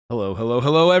Hello, hello,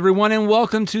 hello, everyone, and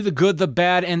welcome to The Good, the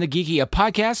Bad, and the Geeky, a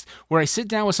podcast where I sit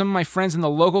down with some of my friends in the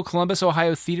local Columbus,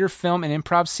 Ohio theater, film, and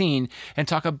improv scene and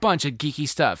talk a bunch of geeky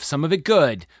stuff. Some of it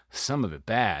good, some of it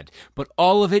bad, but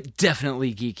all of it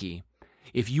definitely geeky.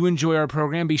 If you enjoy our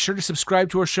program, be sure to subscribe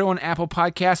to our show on Apple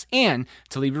Podcasts and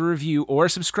to leave a review or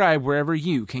subscribe wherever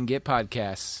you can get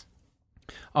podcasts.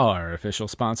 Our official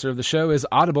sponsor of the show is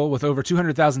Audible. With over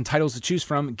 200,000 titles to choose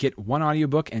from, get one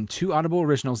audiobook and 2 Audible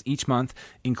originals each month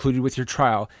included with your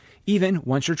trial, even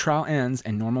once your trial ends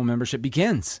and normal membership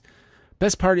begins.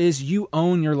 Best part is you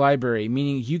own your library,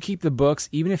 meaning you keep the books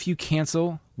even if you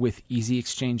cancel with easy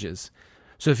exchanges.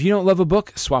 So if you don't love a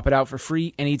book, swap it out for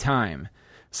free anytime.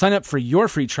 Sign up for your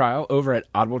free trial over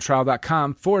at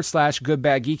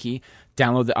audibletrial.com/goodbadgeeky.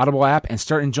 Download the Audible app and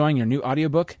start enjoying your new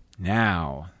audiobook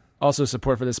now. Also,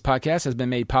 support for this podcast has been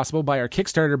made possible by our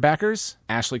Kickstarter backers,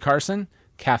 Ashley Carson,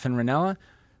 Catherine Ranella,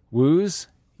 Wooz,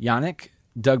 Yannick,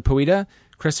 Doug Poeta,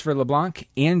 Christopher LeBlanc,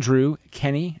 Andrew,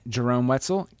 Kenny, Jerome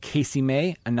Wetzel, Casey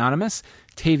May, Anonymous,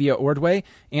 Tavia Ordway,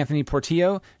 Anthony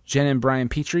Portillo, Jen and Brian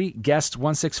Petrie, Guest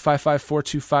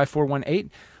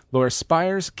 16554255418, Laura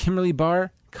Spires, Kimberly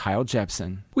Barr, Kyle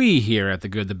Jepson. We here at The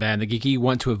Good, the Bad, and the Geeky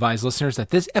want to advise listeners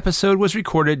that this episode was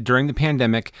recorded during the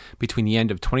pandemic between the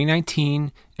end of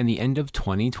 2019 and the end of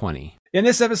 2020. In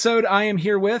this episode, I am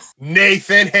here with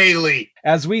Nathan Haley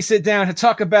as we sit down to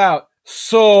talk about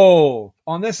Soul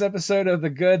on this episode of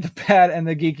The Good, the Bad, and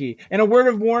the Geeky. And a word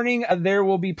of warning, there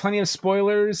will be plenty of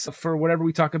spoilers for whatever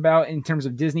we talk about in terms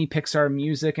of Disney, Pixar,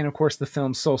 music, and of course the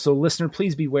film Soul. So listener,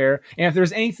 please beware. And if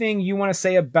there's anything you want to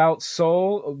say about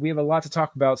Soul, we have a lot to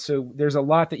talk about, so there's a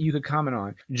lot that you could comment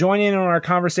on. Join in on our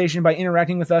conversation by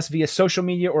interacting with us via social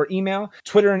media or email.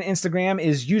 Twitter and Instagram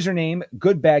is username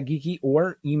goodbadgeeky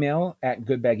or email at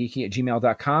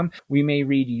goodbadgeeky@gmail.com. We may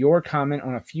read your comment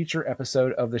on a future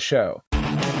episode of the show.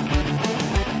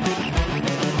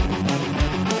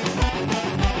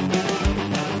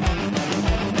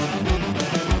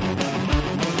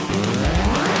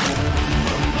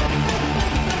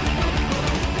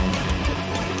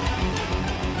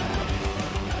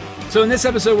 So in this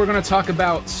episode, we're going to talk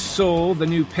about Soul, the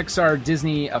new Pixar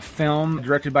Disney film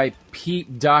directed by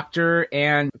Pete Docter,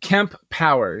 and Kemp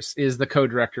Powers is the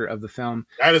co-director of the film.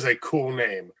 That is a cool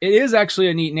name. It is actually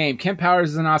a neat name. Kemp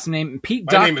Powers is an awesome name. Pete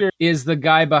Docter is the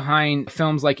guy behind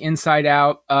films like Inside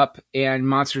Out, Up, and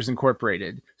Monsters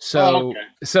Incorporated. So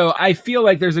I feel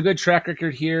like there's a good track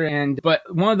record here. But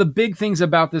one of the big things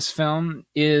about this film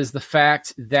is the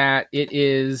fact that it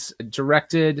is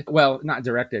directed, well, not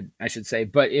directed, I should say,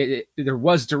 but there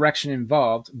was direction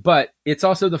involved. But it's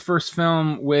also the first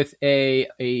film with a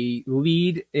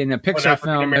lead in a Pixar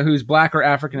film who's Black or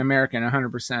African American,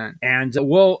 100%. And I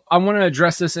want to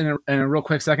address this in a real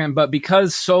quick second. But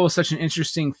because Soul is such an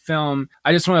interesting film,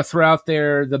 I just want to throw out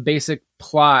there the basic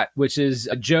plot, which is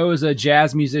Joe is a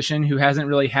jazz musician who hasn't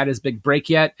really had his big break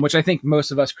yet, which I think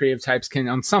most of us creative types can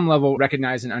on some level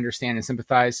recognize and understand and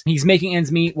sympathize. He's making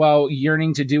ends meet while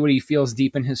yearning to do what he feels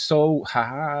deep in his soul.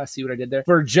 See what I did there?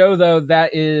 For Joe, though,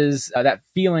 that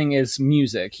feeling is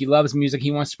music. He loves music.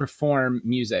 He wants to perform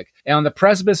music. And on the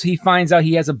precipice, he finds out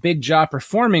he has a big job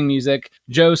performing music.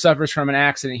 Joe suffers from an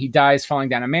accident. He dies falling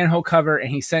down a manhole cover,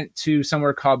 and he's sent to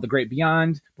somewhere called the Great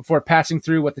Beyond before passing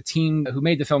through what the team who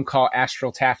made the film call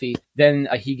Astral Taffy. Then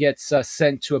he gets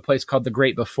sent to a place called the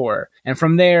Great Before. And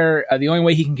from there, the only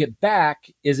way he can get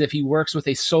back is if he works with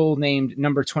a soul named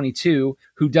Number 22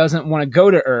 who doesn't want to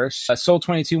go to Earth. Soul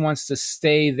 22 wants to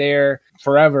stay there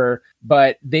forever,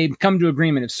 but they come to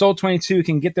agreement. If Soul 22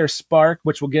 can get their spark,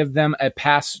 which will give them a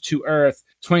pass to Earth,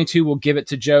 22 will give it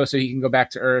to Joe so he can go back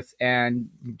to Earth and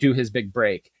do his big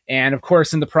break. And of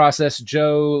course, in the process,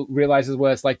 Joe realizes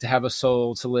what it's like to have a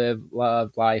soul, to live,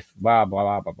 love, life, blah, blah,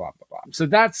 blah, blah, blah, blah, blah. So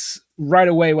that's right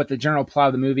away what the general plot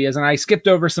of the movie is. And I skipped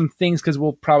over some things because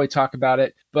we'll probably talk about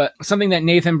it. But something that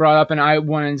Nathan brought up and I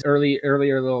wanted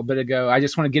earlier a little bit ago, I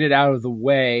just want to get it out of the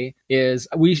way, is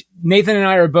Nathan and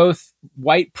I are both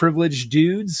white privileged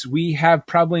dudes. We have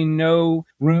probably no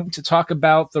room to talk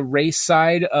about the race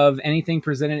side of anything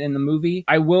presented in the movie.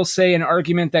 I will say an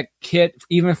argument that Kit,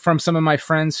 even from some of my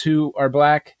friends who are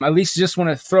Black, I at least just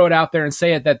want to throw it out there and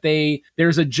say it, that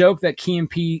there's a joke that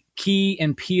Key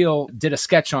and Peele did a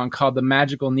sketch on called The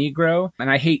Magical Negro. And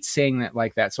I hate saying that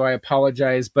like that, so I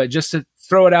apologize. But just to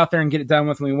throw it out there and get it done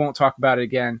with, and we won't talk about it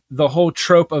again. The whole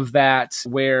trope of that,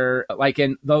 where like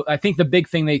I think the big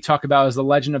thing they talk about is the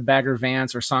Legend of Bagger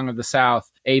Vance or Song of the South.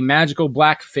 A magical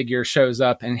black figure shows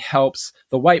up and helps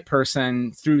the white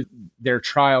person through their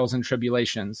trials and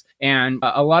tribulations. And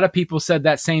a lot of people said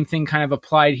that same thing kind of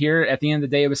applied here. At the end of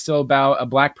the day, it was still about a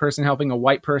black person helping a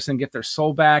white person get their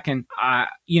soul back. And,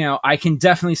 I can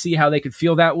definitely see how they could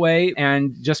feel that way.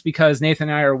 And just because Nathan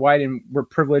and I are white and we're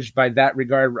privileged by that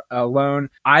regard alone,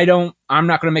 I'm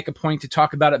not going to make a point to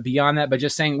talk about it beyond that, but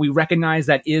just saying we recognize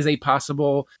that is a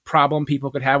possible problem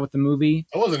people could have with the movie.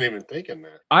 I wasn't even thinking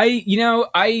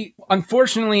that.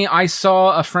 Unfortunately, I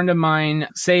saw a friend of mine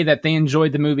say that they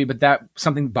enjoyed the movie, but that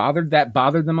something bothered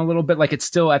them a little bit. Like, it's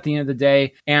still at the end of the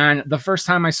day. And the first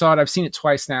time I saw it, I've seen it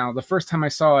twice now. The first time I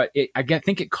saw it, I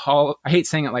hate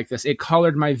saying it like this, it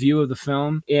colored my view of the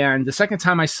film. And the second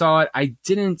time I saw it, I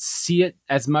didn't see it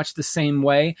as much the same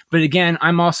way. But again,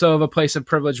 I'm also of a place of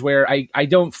privilege where I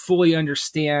don't fully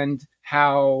understand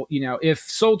how, if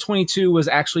Soul 22 was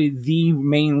actually the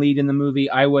main lead in the movie,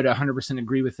 I would 100%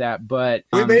 agree with that. But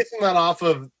are we basing that off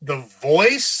of the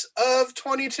voice of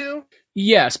 22?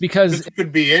 Yes, because it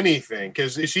could be anything.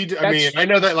 Because I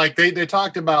know that like they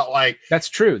talked about like that's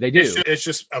true. They do. It's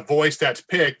just a voice that's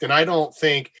picked, and I don't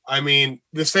think.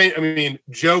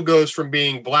 Joe goes from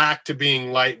being black to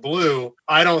being light blue.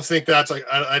 I don't think that's like.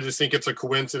 I just think it's a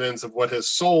coincidence of what his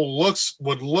soul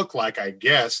would look like. I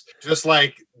guess just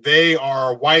like they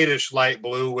are whitish light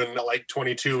blue when like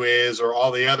 22 is, or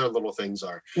all the other little things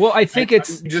are. Well, I think I'm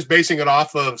just basing it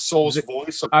off of Soul's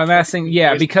voice. I'm asking,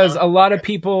 because a lot of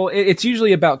people, it's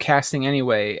usually about casting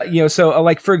anyway. So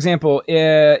like, for example,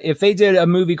 if they did a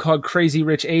movie called Crazy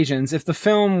Rich Asians, if the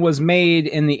film was made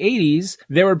in the 80s,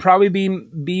 there would probably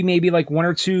be maybe like one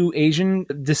or two Asian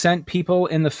descent people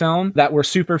in the film that were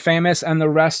super famous, and the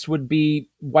rest would be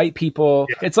white people.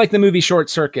 Yeah. It's like the movie Short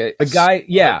Circuit. A guy,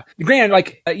 granted,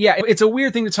 like, it's a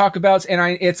weird thing to talk about,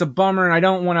 and it's a bummer, and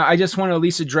I just want to at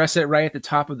least address it right at the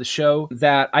top of the show,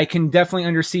 that I can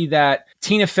definitely undersee that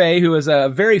Tina Fey, who is a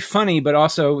very funny but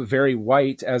also very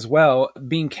white as well,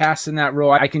 being cast in that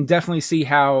role. I can definitely see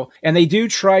how, and they do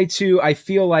try to, I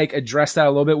feel like, address that a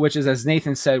little bit, which is, as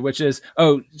Nathan said, which is,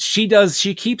 she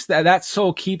keeps that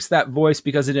soul keeps that voice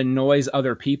because it annoys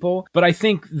other people. But I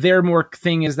think their more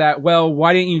thing is that, well,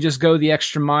 why didn't you just go the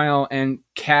extra mile and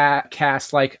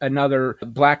cast like another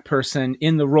black person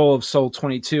in the role of Soul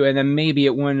 22, and then maybe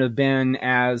it wouldn't have been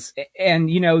as, and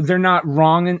they're not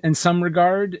wrong in some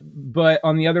regard, but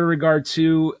on the other regard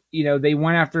too, they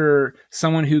went after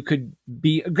someone who could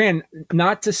be, again,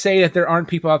 not to say that there aren't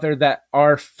people out there that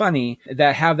are funny,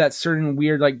 that have that certain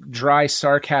weird, like, dry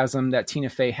sarcasm that Tina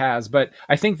Fey has, but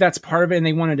I think that's part of it, and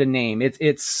they wanted a name.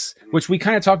 It's which we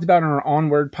kind of talked about on our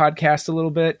Onward podcast a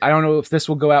little bit. I don't know if this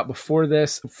will go out before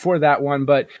that one,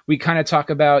 but we kind of talk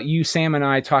about, Sam and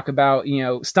I talk about,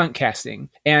 stunt casting,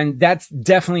 and that's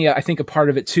definitely, I think, a part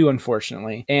of it too,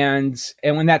 unfortunately. And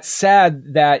when that's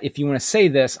sad that if you want to say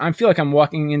this, I feel like I'm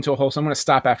walking into a hole, so I'm going to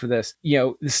stop after this.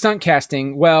 The stunt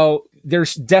casting, well,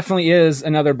 there's definitely is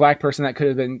another black person that could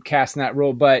have been cast in that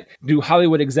role, but do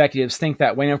Hollywood executives think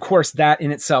that way? And of course, that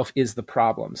in itself is the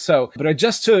problem. So, but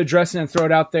just to address it and throw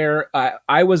it out there,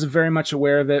 I was very much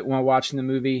aware of it when watching the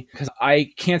movie, because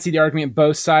I can't see the argument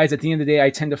both sides. At the end of the day,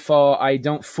 I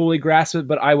don't fully grasp it,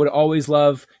 but I would always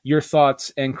love your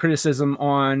thoughts and criticism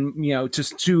on,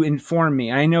 just to inform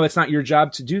me. I know it's not your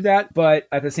job to do that, but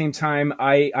at the same time,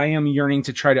 I am yearning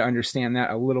to try to understand that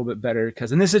a little bit better,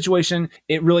 because in this situation,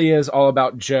 it really is all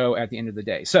about Joe at the end of the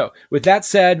day. So with that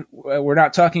said, we're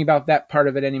not talking about that part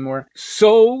of it anymore.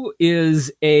 Soul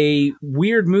is a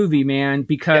weird movie, man,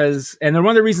 because, and one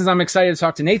of the reasons I'm excited to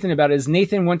talk to Nathan about it is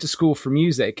Nathan went to school for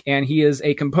music, and he is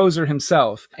a composer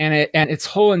himself. And its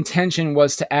whole intention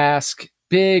was to ask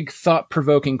big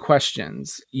thought-provoking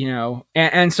questions,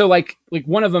 and so like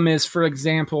one of them is, for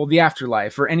example, the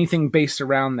afterlife, or anything based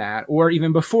around that, or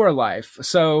even before life.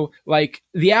 So like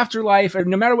the afterlife, or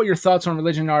no matter what your thoughts on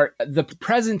religion are, the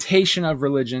presentation of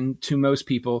religion to most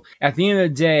people at the end of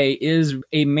the day is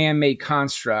a man-made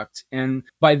construct. And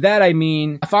by that, I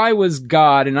mean, if I was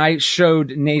God and I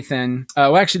showed Nathan,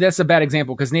 actually that's a bad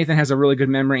example, because Nathan has a really good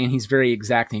memory and he's very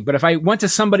exacting. But if I went to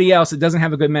somebody else that doesn't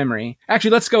have a good memory,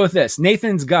 actually, let's go with this.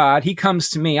 Nathan's God. He comes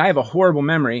to me. I have a horrible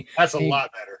memory. That's a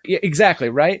lot better. Yeah, exactly,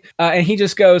 right? And he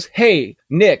just goes, hey,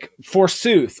 Nick,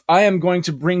 forsooth, I am going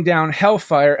to bring down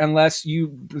hellfire unless you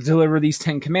deliver these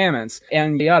 10 commandments,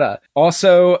 and yada.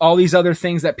 Also, all these other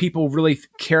things that people really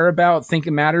care about, think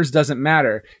it matters, doesn't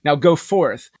matter. Now go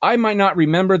forth. I might not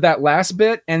remember that last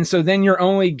bit, and so then you're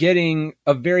only getting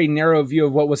a very narrow view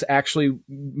of what was actually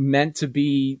meant to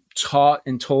be taught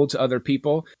and told to other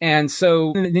people. And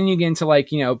so then you get into like,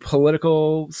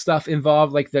 political stuff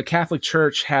involved. Like the Catholic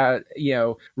Church had,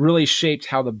 really shaped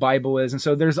how the Bible is. And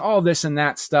so there's all this and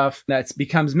that stuff that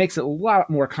makes it a lot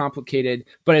more complicated.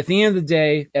 But at the end of the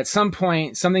day, at some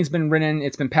point, something's been written,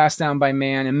 it's been passed down by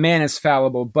man, and man is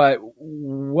fallible. But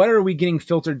what are we getting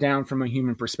filtered down from a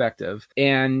human perspective?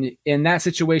 And in that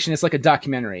situation, it's like a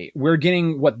documentary. We're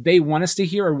getting what they want us to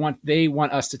hear or what they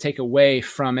want us to take away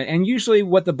from it. And usually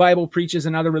what the Bible preaches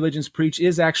and other religions preach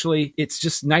is actually, it's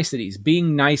just niceties,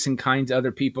 being nice and kind to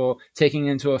other people, taking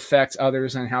into effect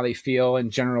others and how they feel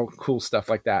and general cool stuff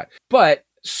like that. But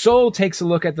Soul takes a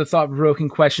look at the thought-provoking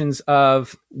questions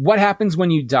of what happens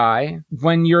when you die.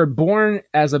 When you're born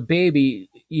as a baby,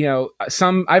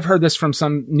 I've heard this from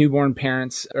some newborn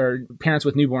parents, or parents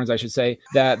with newborns, I should say,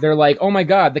 that they're like, oh my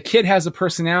God, the kid has a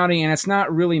personality and it's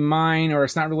not really mine, or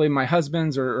it's not really my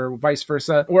husband's, or vice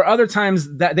versa. Or other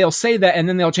times that they'll say that and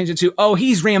then they'll change it to, oh,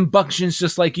 he's rambunctious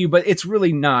just like you, but it's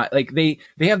really not. Like they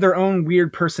have their own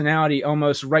weird personality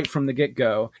almost right from the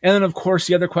get-go. And then of course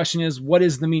the other question is, what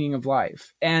is the meaning of life?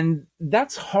 And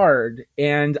that's hard.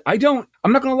 And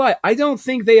I'm not going to lie, I don't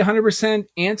think they 100%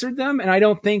 answered them, and I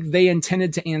don't think they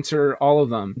intended to answer all of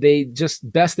them. They just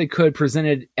best they could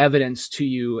presented evidence to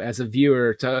you as a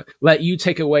viewer to let you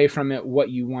take away from it what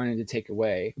you wanted to take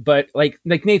away. But like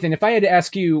Nathan, if I had to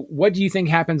ask you, what do you think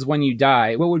happens when you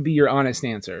die? What would be your honest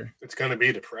answer? It's going to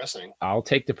be depressing. I'll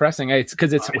take depressing. It's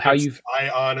because it's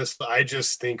I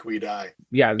just think we die.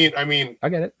 Yeah. I mean, I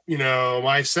get it.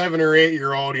 My 7 or 8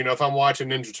 year old, if I'm watching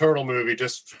Ninja Turtle movie,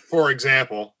 just for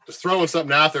example, just throwing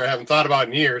something out there I haven't thought about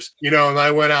in years, and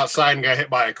I went outside and got hit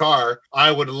by a car,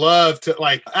 I would love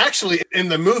to, actually in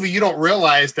the movie, you don't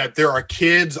realize that there are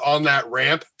kids on that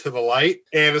ramp to the light.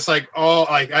 And it's like,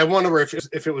 I wonder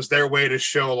if it was their way to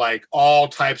show like all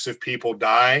types of people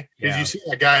die. Because you see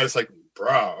that guy that's like,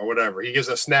 bro, or whatever, he gives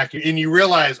a snack and you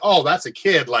realize, oh, that's a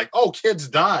kid. Like, oh, kids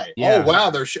die. Yeah. Oh,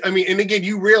 wow. And again,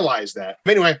 you realize that.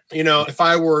 But anyway, if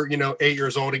I were, 8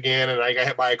 years old again and I got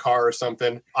hit by a car or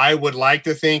something, I would like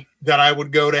to think that I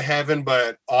would go to heaven,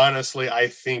 but honestly, I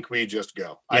think we just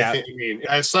go. Yeah.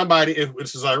 As somebody,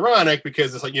 this is ironic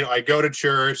because it's like, I go to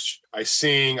church, I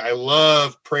sing, I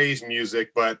love praise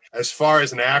music, but as far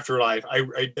as an afterlife,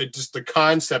 I just the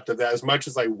concept of that, as much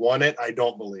as I want it, I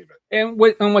don't believe it. And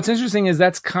what's interesting is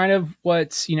that's kind of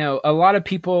what's, a lot of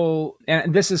people,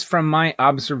 and this is from my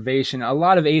observation, a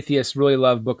lot of atheists really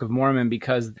love Book of Mormon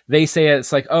because they say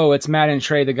it's like, oh, it's Matt and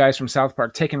Trey, the guys from South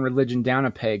Park, taking religion down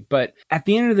a peg. But at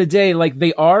the end of the day, like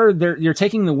you're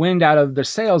taking the wind out of their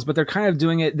sails, but they're kind of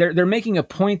doing it. They're making a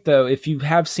point though. If you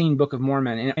have seen Book of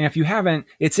Mormon, and if you haven't,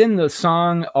 it's in the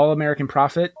song All American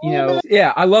Prophet.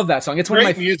 Yeah, I love that song. It's one of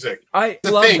my music. I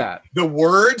love that. The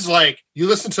words, like you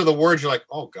listen to the words, you're like,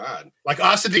 oh God, like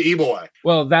Asa de Eboy.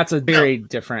 Well, that's a very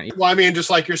different. Well, just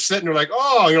like you're sitting there, like,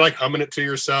 oh, you're like humming it to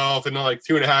yourself, and then like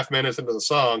 2.5 minutes into the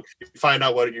song, you find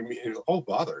out what you mean. Oh,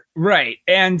 bother. Right,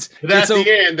 and at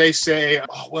the end they say,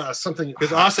 oh, well, something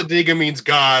because Asa Diga means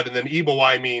God, and then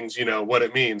Eboy means what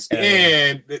it means,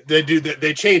 and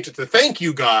they change it to thank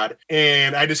you God,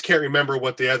 and I just can't remember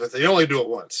what the other. They only do it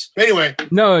once. Anyway,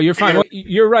 no, you're fine. Well,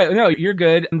 you're right. No, you're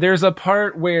good. There's a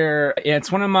part where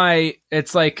it's one of my.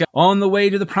 It's like on the way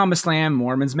to the promised land,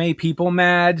 Mormons made people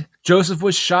mad. Joseph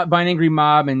was shot by an angry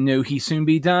mob and knew he soon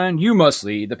be done. You must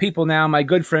lead the people now, my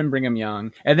good friend Brigham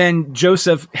Young. And then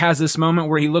Joseph has this moment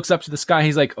where he looks up to the sky.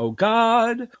 He's like, oh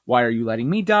God, why are you letting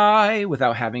me die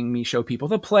without having me show people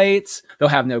the plates? They'll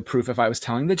have no proof if I was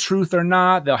telling the truth or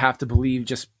not. They'll have to believe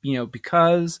just,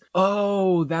 because,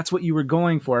 oh, that's what you were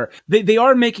going for. They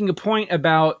are making a point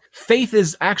about faith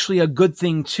is actually a good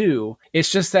thing too. It's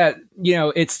just that,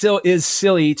 it still is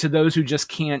silly to those who just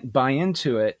can't buy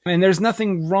into it. And there's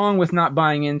nothing wrong with not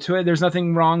buying into it. There's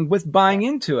nothing wrong with buying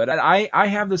into it. I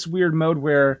have this weird mode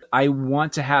where I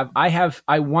want to have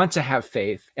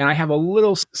faith, and I have a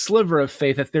little sliver of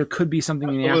faith that there could be something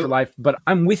in the afterlife. But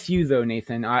I'm with you though,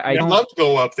 Nathan. I'd love to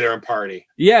go up there and party.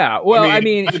 Yeah. Well, I'd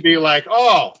be like,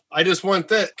 oh, I just want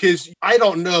that, because I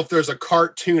don't know if there's a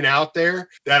cartoon out there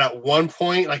that at one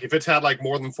point, like if it's had like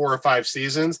more than 4 or 5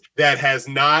 seasons, that has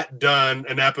not done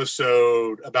an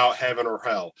episode about heaven or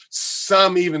hell.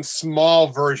 Some even small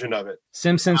version of it.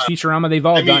 Simpsons, Futurama, they've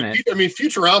all done it.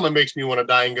 Futurama makes me want to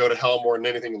die and go to hell more than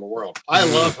anything in the world. I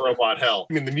love Robot Hell.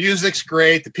 The music's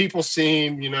great. The people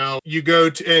scene, you go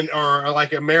to, or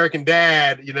like American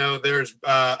Dad, there's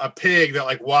a pig that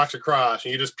like walks across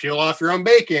and you just peel off your own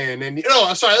bacon. And,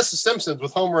 I'm sorry, that's The Simpsons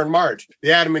with Homer and Marge,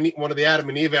 one of the Adam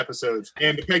and Eve episodes.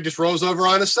 And the pig just rolls over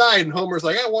on his side and Homer's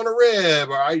like, I want a rib,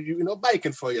 or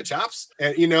bacon for you, chops.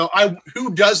 And,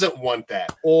 who doesn't want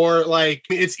that? Or like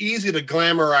it's easy to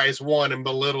glamorize one and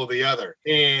belittle the other.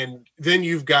 And then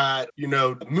you've got,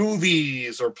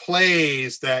 movies or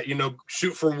plays that,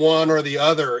 shoot for one or the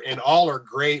other, and all are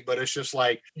great, but it's just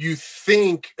like you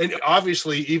think, and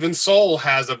obviously even Soul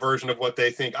has a version of what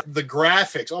they think. The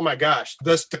graphics, oh my gosh,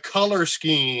 the color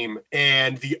scheme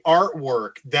and the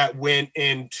artwork that went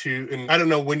into, and I don't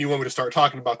know when you want me to start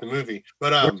talking about the movie,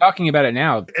 but we're talking about it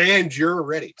now. And you're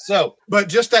ready. So, but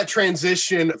just that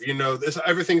transition of, this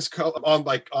everything's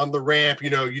on the ramp,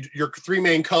 your three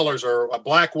main colors are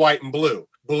black, white, and blue.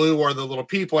 Blue are the little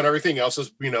people, and everything else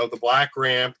is, the black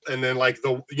ramp, and then like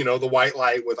the white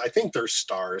light with, I think there's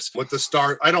stars with the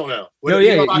star. I don't know. What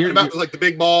you're talking about is like the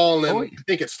big ball, and then I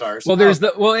think it's stars. Well, that's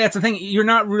the thing. You're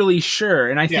not really sure,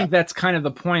 and I think that's kind of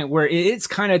the point where it's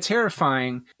kind of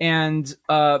terrifying. And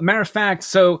matter of fact,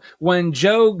 so when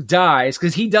Joe dies,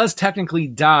 because he does technically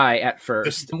die at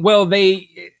first.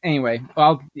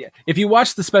 If you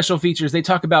watch the special features, they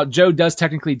talk about Joe does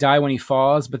technically die when he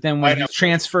falls, but then when he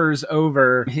transfers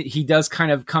over, he does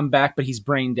kind of come back, but he's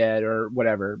brain dead or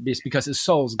whatever, just because his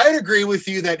soul's. I'd agree with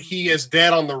you that he is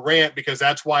dead on the ramp because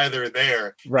that's why they're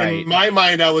there. Right. In my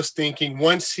mind, I was thinking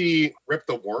once he ripped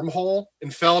the wormhole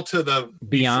and fell to the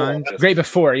beyond. Great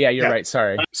before. Yeah, you're right.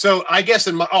 Sorry. So I guess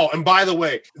and by the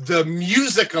way, the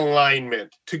music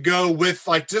alignment to go with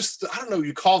I don't know,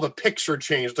 you call the picture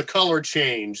change, the color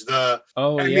change, I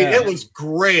mean, it was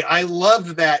great. I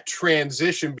loved that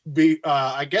transition.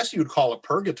 I guess you would call it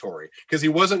purgatory because he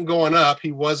wasn't going up,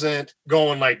 he wasn't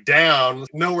going like down.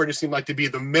 Nowhere just seemed like to be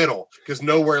the middle because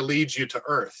nowhere leads you to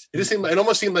earth. It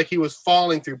almost seemed like he was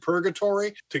falling through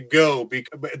purgatory to go.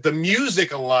 But the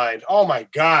music aligned. Oh my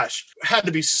gosh, it had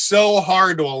to be so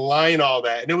hard to align all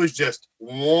that, and it was just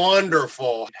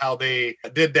wonderful how they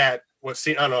did that. I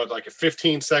don't know, like a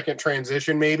 15-second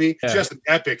transition, maybe. Yeah. Just an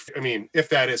epic. I mean, if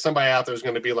that is, somebody out there is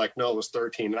going to be like, no, it was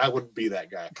 13, and I wouldn't be that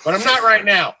guy. But I'm not right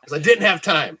now because I didn't have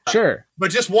time. Sure.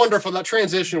 But just wonderful. That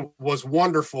transition was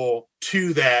wonderful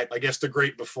to that, I guess, the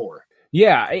great before.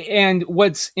 Yeah, and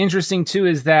what's interesting too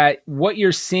is that what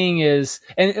you're seeing is,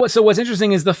 so what's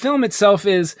interesting is the film itself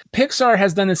is, Pixar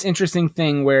has done this interesting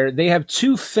thing where they have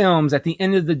two films at the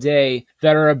end of the day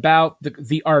that are about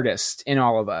the artist in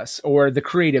all of us, or the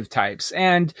creative types.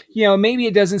 And, maybe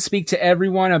it doesn't speak to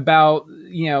everyone about,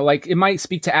 like it might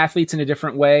speak to athletes in a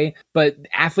different way, but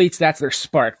athletes, that's their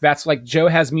spark. That's like Joe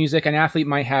has music, an athlete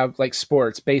might have like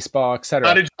sports, baseball,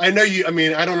 etc. I know you,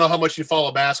 I don't know how much you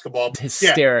follow basketball. It's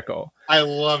hysterical. Yeah. I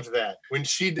loved that when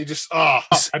she just, I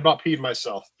about peed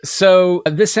myself. So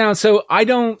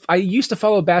I used to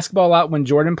follow basketball a lot when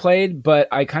Jordan played, but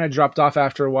I kind of dropped off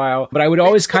after a while. But I would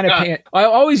always I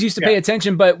always used to pay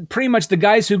attention, but pretty much the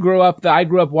guys who I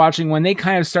grew up watching, when they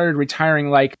kind of started retiring,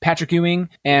 like Patrick Ewing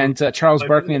and Charles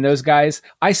Barkley and those guys,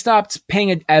 I stopped paying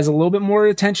it as a little bit more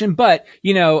attention. But,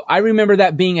 I remember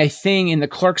that being a thing in the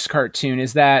Clerks cartoon,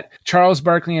 is that Charles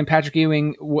Barkley and Patrick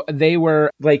Ewing, they were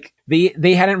like,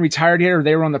 they hadn't retired yet, or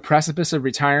they were on the precipice of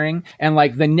retiring, and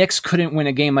like the Knicks couldn't win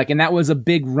a game, and that was a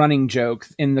big running joke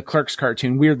in the Clerks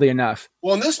cartoon, weirdly enough.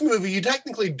 Well, in this movie, you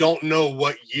technically don't know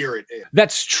what year it is.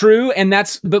 That's true,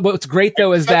 but what's great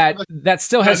though is that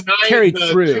still has carried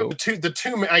through. The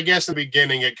two, I guess, in the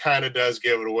beginning, it kind of does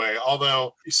give it away.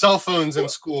 Although cell phones in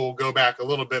school go back a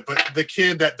little bit, but the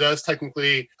kid that does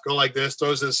technically go like this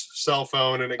throws his cell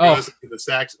phone and it goes into the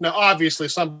sax. Now, obviously,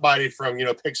 somebody from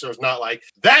Pixar is not like,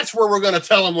 that's where we're going to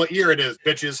tell them what year it is,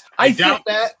 bitches. I doubt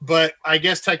that, but I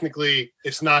guess technically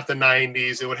it's not the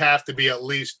 90s. It would have to be at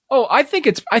least. Oh, I think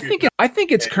it's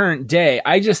current day.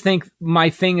 I just think my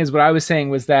thing is, what I was saying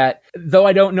was that though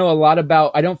I don't know a lot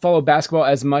about, I don't follow basketball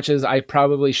as much as I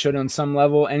probably should on some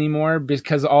level anymore,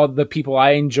 because all the people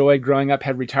I enjoyed growing up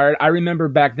had retired. I remember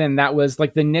back then that was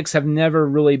like, the Knicks have never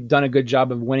really done a good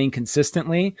job of winning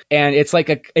consistently. And it's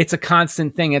a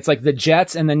constant thing. It's like the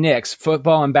Jets and the Knicks,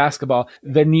 football and basketball,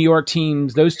 the New York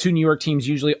teams, those two New York teams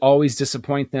usually always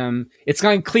disappoint them. It's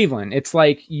kind of Cleveland. It's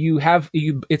like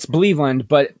it's Cleveland,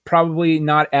 but probably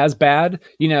not as bad.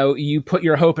 You put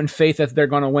your hope and faith that they're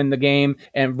going to win the game,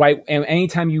 and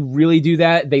anytime you really do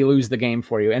that, they lose the game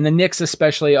for you. And the Knicks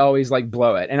especially always like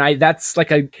blow it. And it's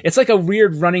like a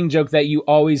weird running joke that you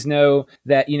always know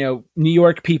that, New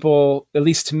York people, at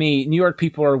least to me, New York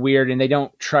people are weird, and they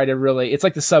don't try to really, it's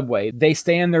like the subway. They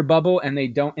stay in their bubble and they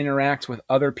don't interact with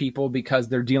other people because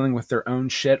they're dealing with their own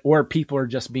shit, or people are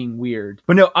just being weird.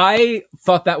 But no, I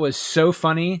thought that was so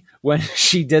funny when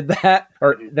she did that,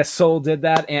 or the Soul did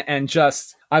that, and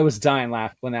just, I was dying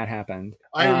laughing when that happened.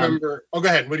 I remember. Go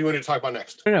ahead. What do you want to talk about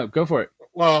next? No, go for it.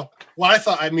 Well, I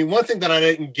thought, one thing that I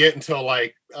didn't get until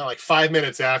like like 5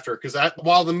 minutes after, because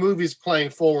while the movie's playing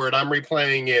forward, I'm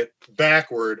replaying it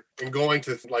backward and going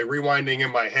to like rewinding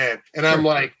in my head. And I'm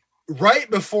like, right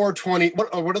before 20,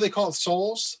 what do they call it?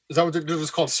 Souls? Is that what they're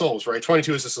just called? Souls, right?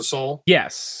 22 is just a soul?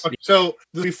 Yes. Okay, so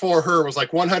before her was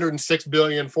like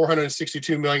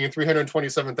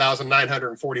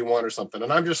 106,462,327,941 or something.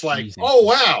 And I'm just like, oh,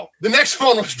 wow. The next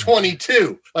one was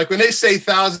 22. Like when they say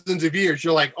thousands of years,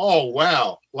 you're like, oh,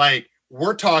 wow. Like,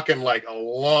 we're talking like a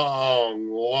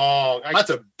long, that's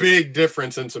a big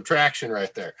difference in subtraction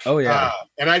right there. Oh, yeah.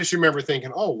 And I just remember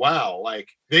thinking, oh, wow. Like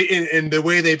and the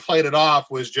way they played it off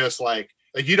was just like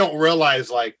you don't realize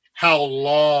like how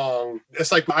long.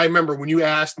 It's like, I remember when you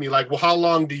asked me like, well, how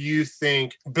long do you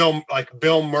think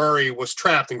Bill Murray was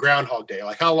trapped in Groundhog Day?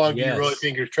 Like, how long do you really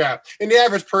think you're trapped? And the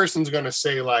average person's going to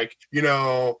say like,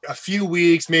 a few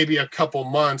weeks, maybe a couple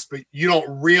months, but you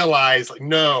don't realize like,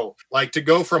 no, like to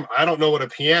go from, I don't know what a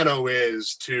piano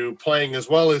is to playing as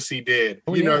well as he did.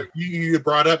 You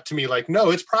brought up to me like, no,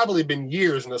 it's probably been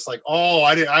years. And it's like, oh,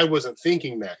 I wasn't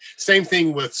thinking that. Same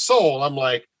thing with Soul. I'm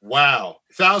like, wow,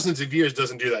 thousands of years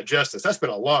doesn't do that justice. That's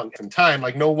been a long time.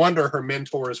 Like, no wonder her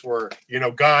mentors were,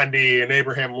 Gandhi and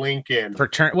Abraham Lincoln.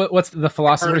 What's the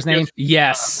philosopher's name?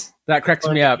 Yes. That cracks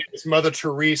me up. It's Mother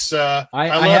Teresa.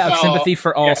 I have sympathy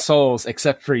for all souls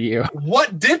except for you.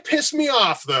 What did piss me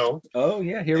off, though? Oh,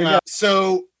 yeah. Here we go.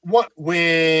 So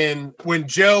when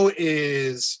Joe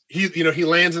is he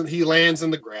lands in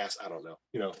the grass, I don't know,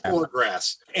 or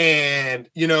grass, and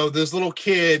those little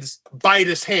kids bite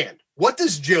his hand. What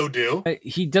does Joe do?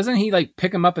 He like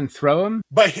pick him up and throw him?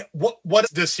 But what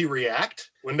does he react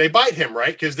when they bite him,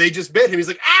 right? Because they just bit him. He's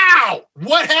like, ow!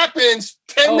 What happens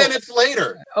 10 minutes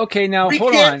later? Okay, now hold on.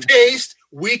 We can't taste,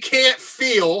 we can't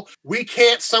feel, we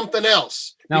can't something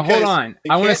else. Now, hold on.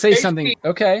 I want to say something.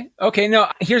 Okay. No,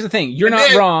 here's the thing. You're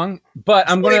not wrong, but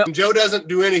I'm going to... Joe doesn't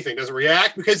do anything, doesn't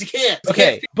react because he can't.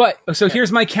 Okay, but so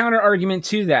here's my counter argument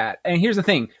to that. And here's the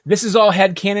thing. This is all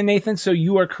headcanon, Nathan, so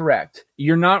you are correct.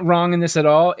 You're not wrong in this at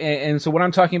all. And so what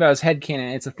I'm talking about is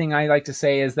headcanon. It's a thing I like to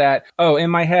say is that, in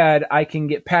my head, I can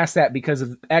get past that because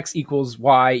of X equals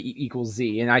Y equals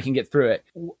Z, and I can get through it.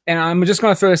 And I'm just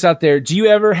going to throw this out there. Do you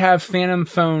ever have phantom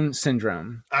phone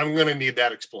syndrome? I'm going to need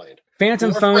that explained.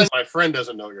 Phantom phones. My friend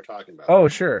doesn't know what you're talking about. Oh,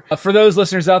 sure. For those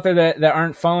listeners out there that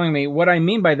aren't following me, what I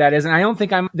mean by that is, and I don't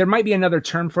think there might be another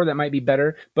term for it that might be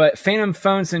better, but phantom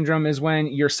phone syndrome is when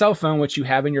your cell phone, which you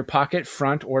have in your pocket,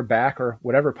 front or back, or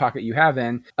whatever pocket you have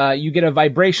in, you get a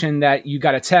vibration that you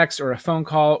got a text or a phone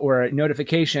call or a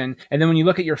notification. And then when you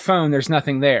look at your phone, there's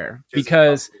nothing there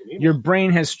because your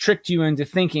brain has tricked you into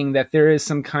thinking that there is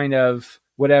some kind of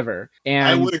whatever. And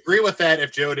I would agree with that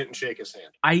if Joe didn't shake his hand.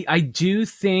 I do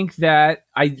think that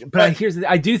I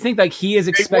do think like he is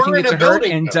expecting it to hurt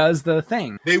and does the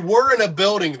thing. They were in a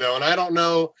building though, and I don't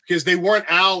know because they weren't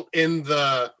out in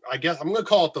the, I guess I'm going to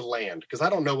call it the land because I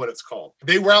don't know what it's called.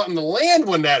 They were out in the land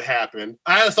when that happened.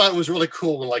 I thought it was really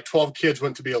cool when like 12 kids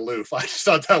went to be aloof. I just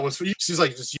thought that was, she's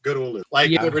like, just go to aloof.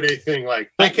 Like everyday thing.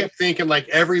 Like I kept thinking like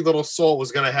every little soul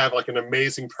was going to have like an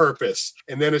amazing purpose.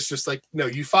 And then it's just like, no,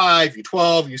 you 5, you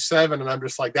 12, you 7. And I'm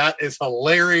just like, that is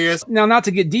hilarious. Now, not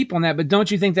to get deep on that, but don't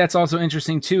you think that's also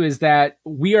interesting too, is that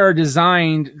we are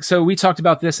designed. So we talked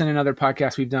about this in another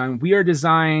podcast we've done. We are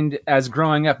designed as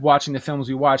growing up watching the films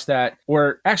we watch that,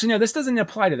 or actually, no, this doesn't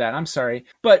apply to that. I'm sorry.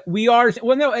 But we are,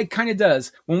 well, no, it kind of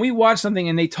does. When we watch something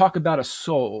and they talk about a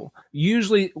soul,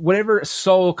 usually whatever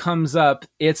soul comes up,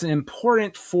 it's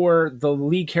important for the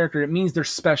lead character. It means they're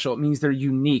special. It means they're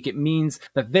unique. It means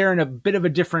that they're in a bit of a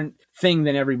different thing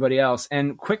than everybody else.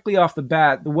 And quickly off the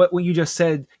bat, what you just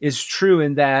said is true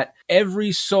in that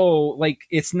every soul, like,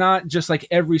 it's not just like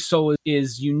every soul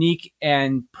is unique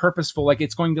and purposeful. Like,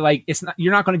 it's going to, like, it's not,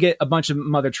 you're not going to get a bunch of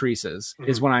Mother Teresas,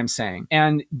 is what I'm saying.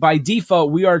 And by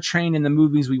default, we are trained in the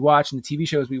movies we watch and the TV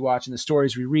shows we watch and the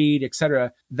stories we read,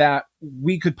 etc., that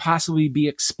we could possibly be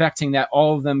expecting that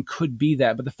all of them could be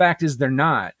that. But the fact is they're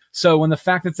not. So when the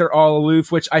fact that they're all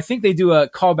aloof, which I think they do a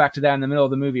callback to that in the middle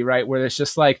of the movie, right? Where it's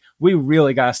just like, we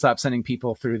really got to stop sending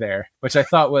people through there, which I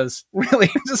thought was really,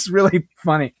 just really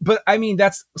funny. But I mean,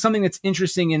 that's something that's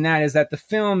interesting in that is that the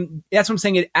film, that's what I'm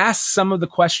saying. It asks some of the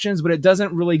questions, but it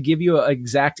doesn't really give you an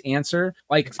exact answer.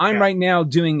 Like I'm right now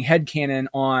doing headcanon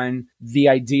on the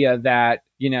idea that,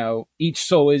 you know, each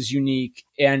soul is unique.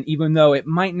 And even though it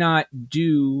might not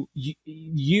do,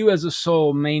 you as a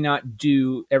soul may not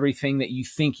do everything that you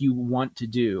think you want to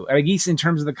do. I guess in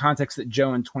terms of the context that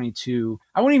Joe in 22,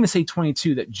 I won't even say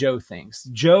 22 that Joe thinks.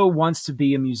 Joe wants to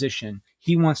be a musician.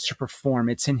 he wants to perform.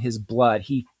 It's in his blood.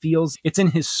 He feels it's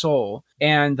in his soul.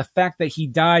 And the fact that he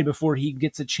died before he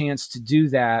gets a chance to do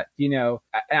that,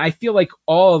 I feel like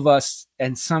all of us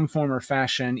in some form or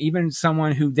fashion, even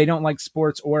someone who they don't like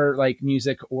sports or like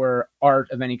music or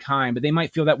art of any kind, but they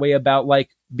might feel that way about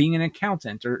like being an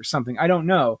accountant or something. I don't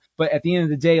know. But at the end of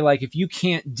the day, like if you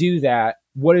can't do that,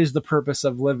 what is the purpose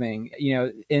of living?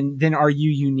 And then are you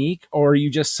unique, or are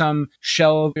you just some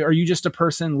shell? Are you just a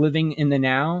person living in the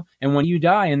now? And when you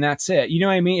die, and that's it. You know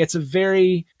what I mean? It's a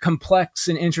very complex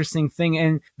and interesting thing.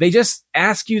 And they just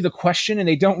ask you the question and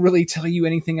they don't really tell you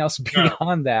anything else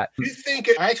beyond that. Do you think,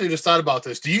 I actually just thought about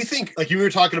this. Do you think, like you were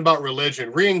talking about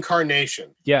religion,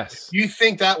 reincarnation? Yes. Do you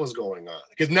think that was going on?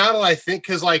 Because now that I think,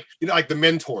 because like, like the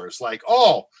mentors, like,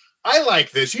 oh, I like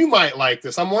this. You might like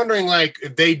this. I'm wondering, like,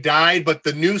 if they died, but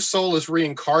the new soul is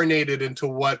reincarnated into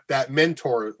what that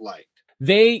mentor liked.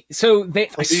 I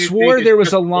swore there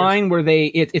was a line where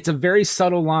it's a very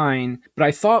subtle line, but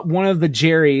I thought one of the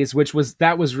Jerrys,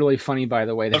 that was really funny, by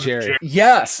the way, the Jerry.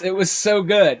 Yes, it was so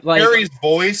good. Like Jerry's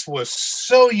voice was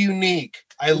so unique.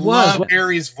 I love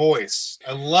Jerry's voice.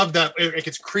 I love that.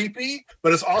 It's creepy,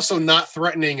 but it's also not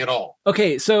threatening at all.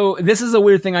 Okay, so this is a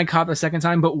weird thing I caught the second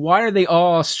time, but why are they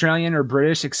all Australian or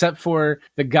British except for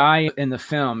the guy in the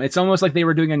film? It's almost like they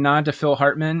were doing a nod to Phil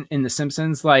Hartman in The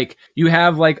Simpsons. Like you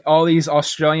have like all these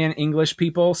Australian English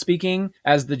people speaking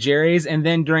as the Jerrys, and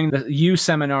then during the U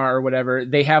seminar or whatever,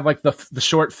 they have like the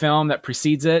short film that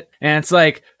precedes it, and it's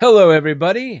like, "Hello,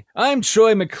 everybody, I'm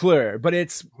Troy McClure," but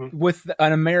it's with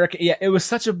an American. Yeah, it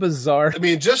was such a bizarre. I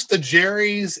mean, just the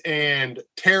Jerrys and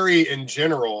Terry in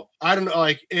general. I don't know,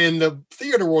 like in the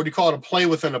theater world, you call it a play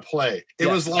within a play. It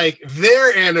was like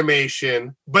their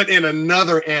animation, but in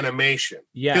another animation.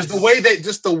 Yeah. Because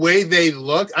the way they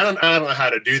look, I don't know how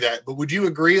to do that, but would you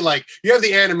agree? Like you have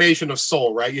the animation of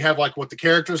Soul, right? You have like what the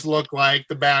characters look like,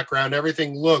 the background,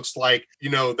 everything looks like,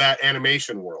 that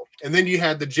animation world. And then you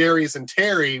had the Jerrys and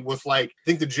Terry with like, I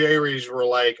think the Jerrys were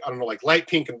like, I don't know, like light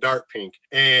pink and dark pink.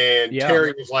 And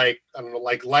Terry was like, I don't know,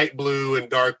 like light blue and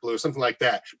dark blue, something like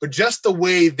that. But just the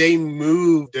way they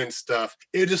moved and stuff,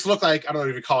 it just looked like, I don't know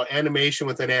if you call it animation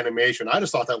within animation. I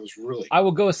just thought that was really I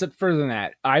will go a step further than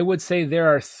that. I would say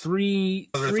there are three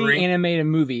animated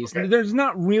movies. Okay. There's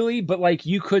not really, but like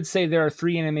you could say there are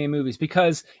 3 animated movies,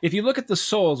 because if you look at the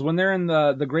souls, when they're in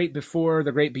the great before,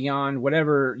 the great beyond,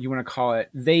 whatever you want to call it,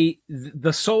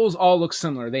 the souls all look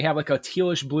similar. They have like a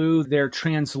tealish blue. They're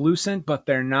translucent, but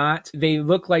they're not. They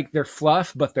look like they're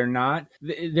fluff, but they're not.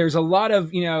 There's a lot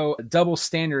of, double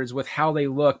standards with how they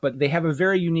look, but they have a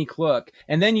very unique look.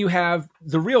 And then you have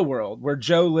the real world where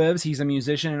Joe lives. He's a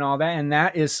musician and all that. And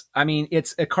that is, I mean,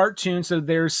 it's a cartoon, so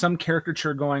there's some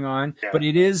caricature going on, but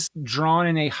it is drawn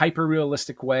in a hyper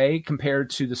realistic way compared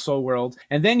to the Soul world.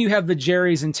 And then you have the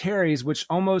Jerrys and Terrys, which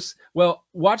almost,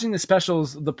 watching the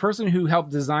specials, the person who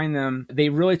helped design them, they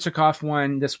really took off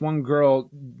when this one girl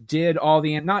did all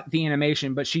not the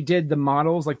animation, but she did the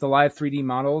models, like the live 3D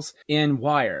models in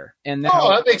Wire. And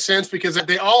that makes sense, because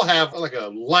they all have like a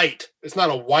light. It's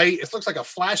not a white. It looks like a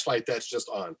flashlight that's just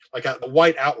on, like a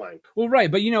white outline. Well,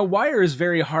 right, but Wire is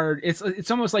very hard.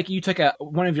 It's almost like you took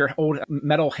one of your old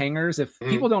metal hangers. If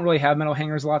people don't really have metal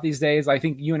hangers a lot these days, I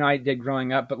think you and I did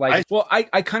growing up. But like,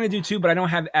 I kind of do too, but I don't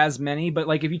have as many. But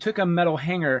like, if you took a metal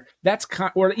hanger,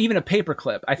 or even a paper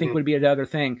clip, I think would be another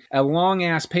thing. A long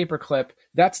ass paper clip.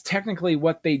 That's technically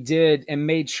what they did and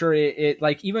made sure it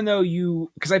like, even though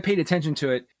because I paid attention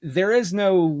to it, there is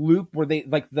no loop where they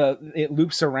like it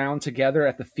loops around together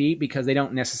at the feet, because they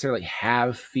don't necessarily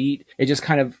have feet. It just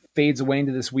kind of fades away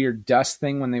into this weird dust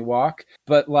thing when they walk.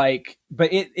 But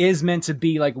it is meant to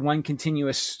be like one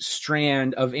continuous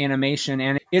strand of animation,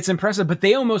 and it's impressive, but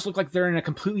they almost look like they're in a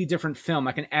completely different film,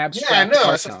 like an abstract. Yeah, I know.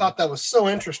 I just thought that was so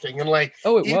interesting. And like,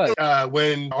 was.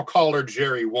 When I'll call her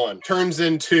Jerry 1 turns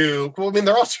into,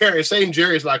 they're all Jerry, same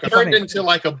Jerry's like turned into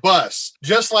like a bus,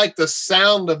 just like the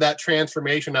sound of that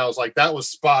transformation. I was like, that was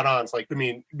spot on. It's like,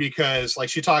 because like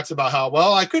she talks about how,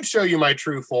 I could show you my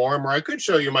true form, or I could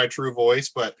show you my true voice,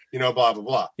 but blah, blah,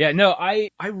 blah. Yeah, no, I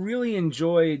really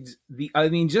enjoyed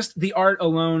just the art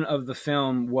alone of the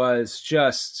film was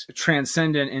just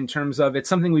transcendent in terms of it's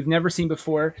something we've never seen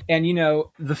before. And,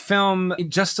 the film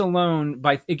just alone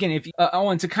if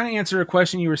Owen, to kind of answer a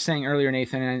question you were saying earlier,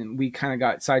 Nathan, and we kind of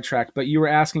got sidetracked, but you were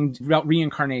asking about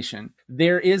reincarnation.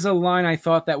 There is a line I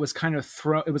thought that was kind of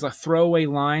it was a throwaway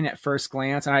line at first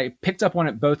glance, and I picked up on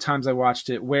it both times I watched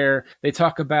it, where they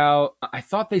talk about, I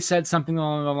thought they said something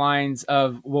along the lines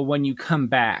of, well, when you come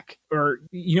back, or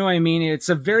you know what I mean? It's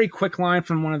a very quick line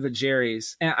from one of the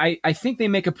Jerrys. And I think they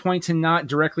make a point to not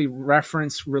directly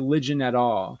reference religion at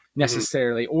all.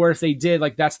 necessarily. Or if they did,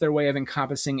 like that's their way of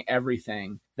encompassing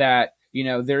everything, that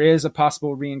there is a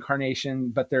possible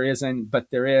reincarnation, but there isn't, but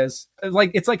there is.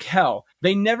 Like, it's like hell.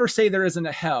 They never say there isn't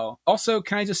a hell. Also,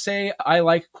 can I just say, I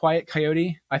like Quiet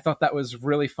Coyote. I thought that was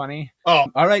really funny. Oh,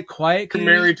 all right, Quiet Coyote.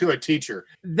 Married to a teacher.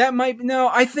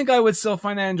 I think I would still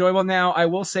find that enjoyable. Now, I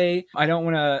will say, I don't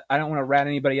want to rat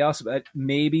anybody else, but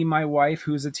maybe my wife,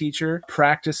 who's a teacher,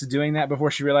 practiced doing that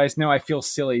before she realized, no, I feel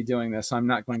silly doing this, so I'm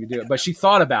not going to do it. But she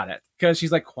thought about it. Because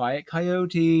she's like, Quiet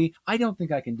Coyote, I don't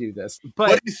think I can do this. But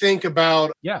what do you think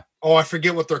about, yeah, oh, I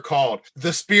forget what they're called,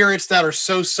 the spirits that are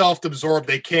so self-absorbed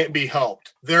they can't be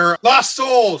helped? They're lost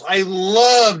souls. I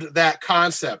loved that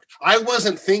concept. I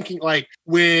wasn't thinking like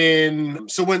when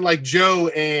like Joe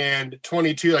and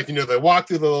 22, like, they walk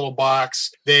through the little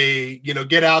box, they,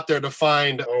 get out there to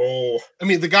find,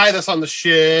 the guy that's on the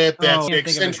ship, that's the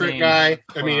eccentric guy.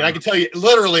 I mean, I can tell you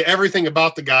literally everything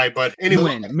about the guy, but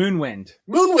anyway. Moonwind.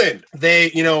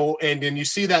 They, and then you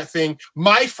see that thing.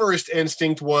 My first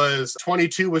instinct was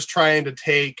 22 was trying to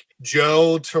take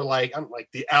Joe to like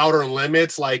the outer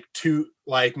limits,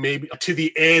 maybe to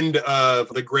the end of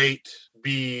the great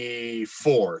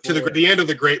before, to the end of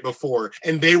the great before,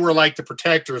 and they were like the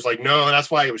protectors, like, no,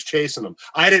 that's why he was chasing them.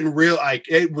 I didn't realize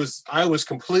I was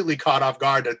completely caught off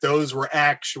guard that those were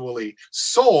actually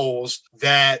souls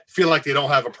that feel like they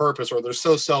don't have a purpose, or they're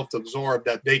so self-absorbed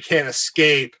that they can't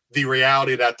escape the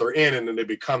reality that they're in, and then they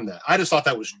become that. I just thought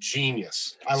that was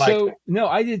genius. I like that. No,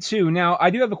 I did too. Now, I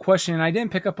do have a question, and I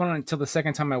didn't pick up on it until the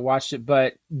second time I watched it,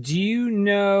 but do you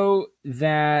know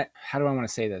that, how do I want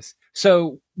to say this?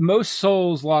 So most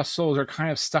lost souls are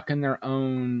kind of stuck in their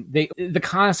own, the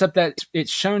concept that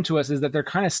it's shown to us is that they're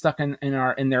kind of stuck in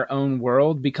their own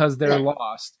world because they're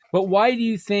lost. But why do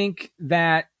you think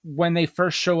that when they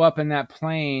first show up in that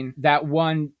plane, that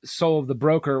one soul of the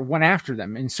broker went after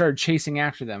them and started chasing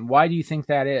after them? Why do you think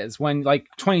that is? When like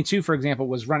 22, for example,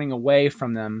 was running away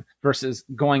from them versus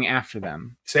going after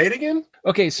them. Say it again?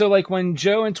 Okay, so like when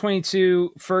Joe and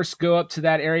 22 first go up to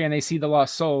that area and they see the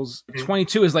lost souls,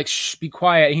 22 is like, shh, be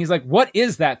quiet. And he's like, what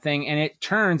is that thing? And it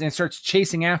turns and starts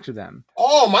chasing after them.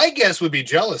 Oh, my guess would be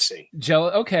jealousy.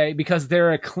 Okay, because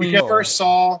they're a clean. Never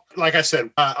saw, like I said,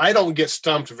 I don't get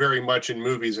stumped very much in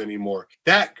movies anymore.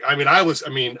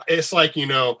 It's like,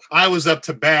 I was up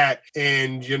to bat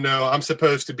and, I'm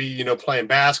supposed to be, playing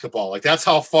basketball. Like that's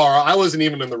how far I wasn't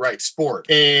even in the right sport.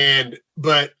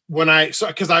 But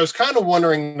because I was kind of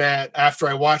wondering that after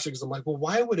I watched it, because I'm like, well,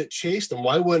 why would it chase them?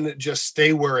 Why wouldn't it just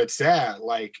stay where it's at?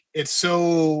 Like it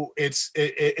feels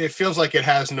like it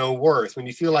has no worth. When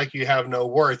you feel like you have no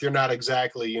worth, you're not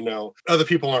exactly, other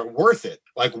people aren't worth it.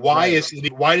 Like, why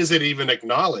does it even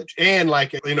acknowledge? And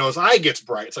like, as eye gets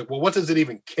bright, it's like, well, what does it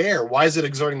even care? Why is it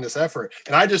exerting this effort?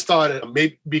 And I just thought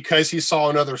maybe because he saw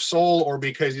another soul or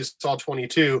because he saw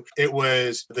 22, it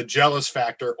was the jealous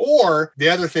factor. Or the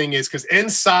other thing is because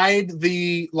inside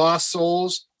the lost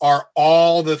souls are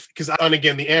all and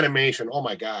again, the animation, oh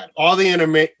my God, all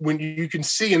the when you can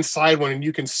see inside one and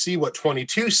you can see what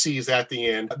 22 sees at the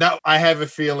end, that I have a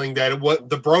feeling that what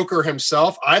the broker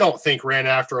himself, I don't think ran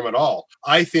after him at all.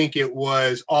 I think it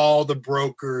was all the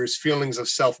broker's feelings of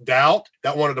self-doubt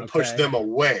that wanted to push them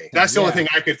away. That's the only thing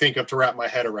I could think of to wrap my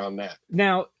head around that.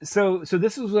 Now, so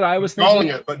this is what I was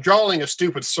thinking. Drawing a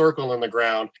stupid circle in the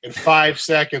ground in 5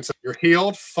 seconds, you're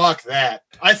healed? Fuck that.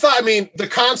 The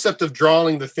concept of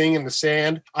drawing the thing in the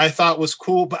sand, I thought was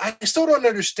cool, but I still don't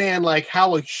understand like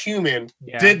how a human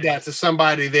did that to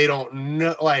somebody they don't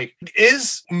know. Like,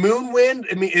 is Moonwind,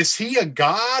 is he a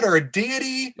god or a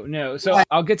deity? No, so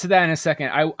I'll get to that in a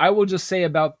second. I will just say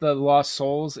about the lost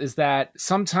souls is that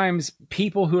sometimes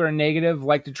people who are negative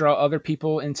like to draw other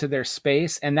people into their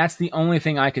space, and that's the only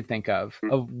thing I could think of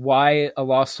why a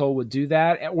lost soul would do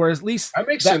that. Whereas at least that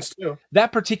makes sense too.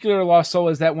 That particular lost soul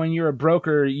is that when you're a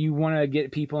broker, you want to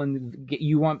get people and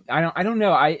I don't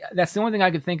know. That's the only thing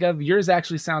I could think of. Yours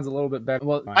actually sounds a little bit better.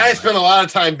 Well, I spent a lot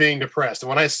of time being depressed, and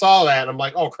when I saw that, I'm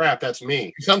like, oh crap, that's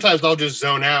me. Sometimes I'll just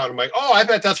zone out. I'm like, oh, I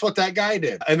bet that's what that guy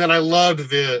did. And then I loved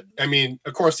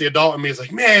of course, the adult in me is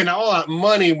like, man, all that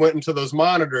money went into those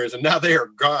monitors, and now they are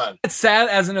gone. It's sad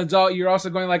as an adult. You're also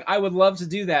going like, I would love to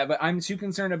do that, but I'm too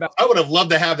concerned about. I would have loved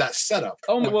to have that setup.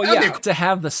 Oh, well, yeah, to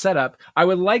have the setup. I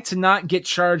would like to not get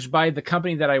charged by the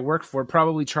company that I work for,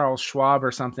 probably Charles Schwab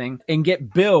or something, and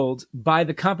get billed by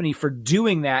the company for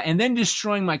doing that and then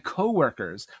destroying my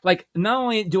coworkers. Like, not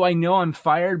only do I know I'm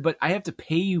fired, but I have to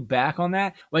pay you back on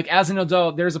that. Like, as an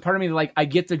adult, there's a part of me that, like, I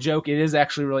get the joke. It is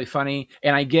actually really funny.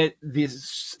 And I get the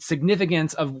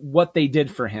significance of what they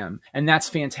did for him. And that's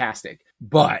fantastic.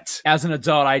 But as an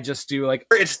adult, I just do like,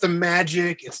 it's the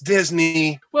magic, it's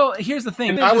Disney. Well, here's the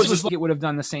thing. I was just like, it would have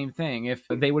done the same thing if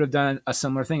they would have done a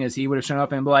similar thing, as he would have shown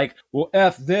up and be like, well,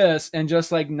 F this, and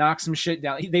just like knock some shit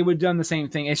down. They would have done the same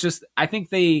thing. It's just, I think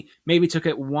they maybe took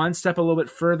it one step a little bit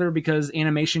further, because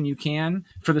animation you can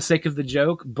for the sake of the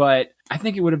joke, but I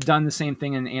think it would have done the same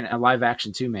thing in a live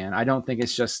action too, man. I don't think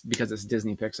it's just because it's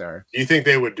Disney Pixar. Do you think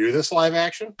they would do this live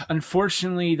action?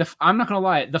 Unfortunately, I'm not going to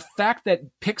lie. The fact that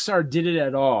Pixar did it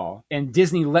at all and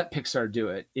Disney let Pixar do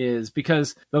it is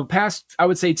because the past, I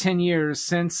would say 10 years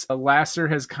since Lasser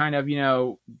has kind of,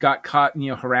 got caught,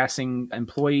 harassing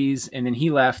employees, and then he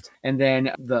left. And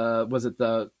then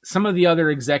some of the other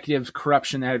executive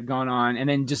corruption that had gone on. And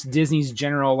then just Disney's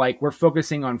general, like, we're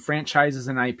focusing on franchises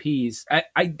and IPs.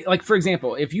 I like, for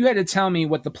example, if you had to tell me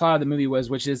what the plot of the movie was,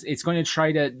 which is it's going to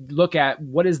try to look at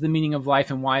what is the meaning of life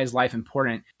and why is life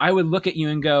important, I would look at you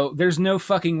and go, there's no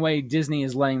fucking way Disney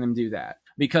is letting them do that,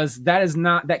 because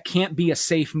that can't be a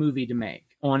safe movie to make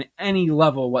on any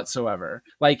level whatsoever.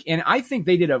 Like, and I think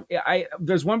they did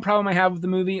there's one problem I have with the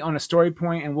movie on a story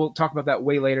point, and we'll talk about that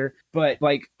way later. But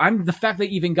like, the fact that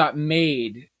it even got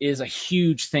made is a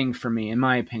huge thing for me, in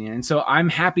my opinion. And so I'm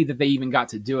happy that they even got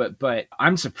to do it, but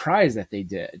I'm surprised that they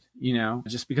did,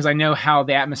 just because I know how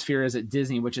the atmosphere is at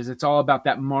Disney, which is it's all about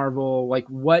that Marvel, like,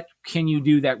 what can you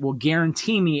do that will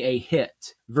guarantee me a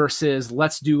hit versus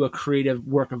let's do a creative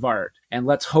work of art and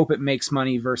let's hope it makes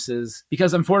money, versus,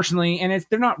 because unfortunately, and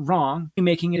they're not wrong,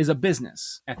 making it is a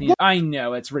business at the end. I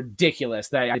know it's ridiculous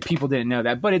that people didn't know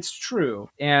that, but it's true.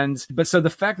 But so the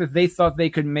fact that they thought they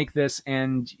could make this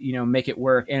and, make it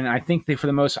work. And I think for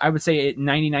the most, I would say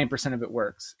 99% of it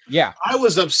works. Yeah. I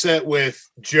was upset with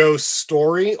Joe's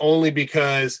story only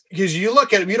because you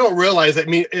look at him, you don't realize that,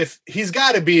 if he's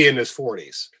got to be in his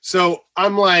 40s. So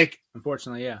I'm like,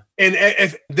 unfortunately, yeah. And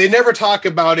if they never talk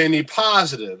about any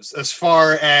positives as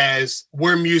far as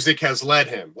where music has led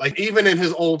him, like even in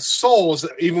his old souls,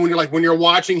 even when you're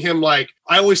watching him, like,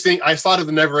 I thought of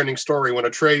the Neverending Story when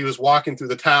Atreyu was walking through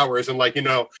the towers and like,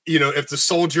 if the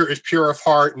soldier is pure of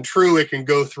heart and true, it can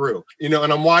go through, and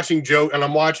I'm watching Joe and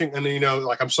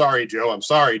like, I'm sorry, Joe. I'm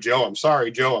sorry, Joe. I'm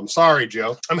sorry, Joe. I'm sorry,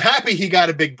 Joe. I'm happy he got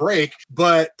a big break,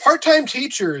 but part-time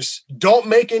teachers don't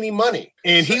make any money.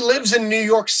 And he lives in New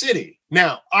York City.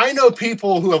 Now, I know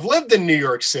people who have lived in New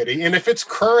York City, and if it's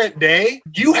current day,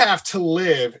 you have to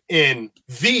live in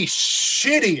the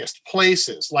shittiest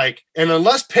places. Like, and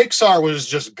unless Pixar was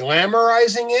just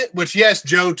glamorizing it, which, yes,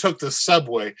 Joe took the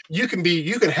subway. You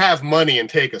can have money and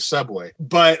take a subway.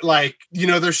 But like,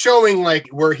 they're showing like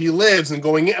where he lives and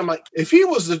going in. I'm like, if he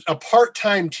was a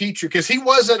part-time teacher, because he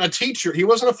wasn't a teacher, he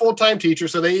wasn't a full-time teacher.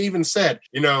 So they even said,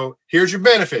 here's your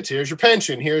benefits, here's your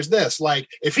pension, here's this. Like,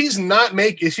 if he's not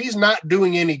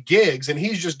doing any gigs and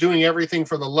he's just doing everything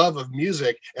for the love of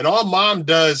music, and all mom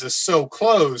does is sew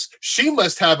clothes, she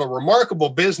must have a remarkable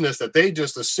business that they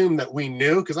just assume that we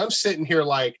knew. Because I'm sitting here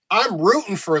like, I'm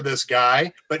rooting for this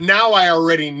guy, but now I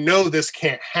already know this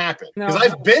can't happen, because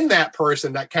I've been that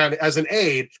person that kind of, as an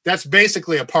aide, that's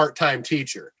basically a part-time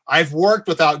teacher. I've worked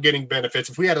without getting benefits.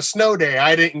 If we had a snow day,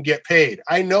 I didn't get paid.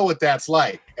 I know what that's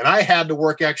like. And I had to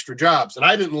work extra jobs. And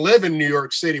I didn't live in New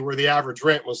York City where the average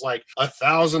rent was like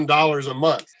 $1,000 a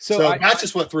month. So that's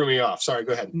just what threw me off. Sorry,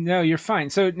 go ahead. No, you're fine.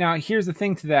 So now here's the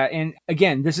thing to that. And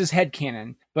again, this is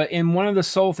headcanon. But in one of the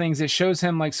Soul things, it shows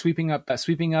him like sweeping up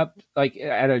like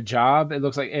at a job. It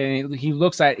looks like, and he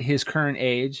looks at his current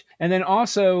age. And then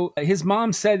also his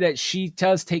mom said that she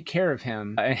does take care of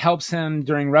him and helps him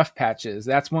during rough patches.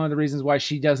 That's one of the reasons why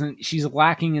she's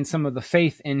lacking in some of the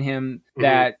faith in him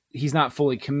that he's not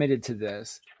fully committed to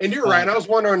this. And you're right. I was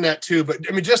wondering that too. But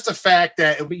I mean, just the fact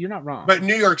that. But you're not wrong. But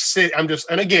New York City,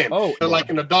 they're like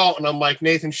an adult, and I'm like,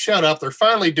 Nathan, shut up. They're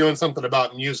finally doing something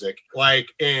about music. Like,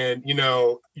 and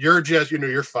you're just,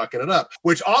 you're fucking it up,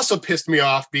 which also pissed me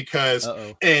off because,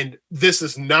 and this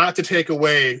is not to take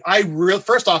away.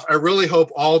 First off, I really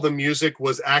hope all the music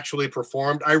was actually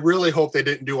performed. I really hope they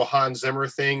didn't do a Hans Zimmer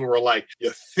thing where like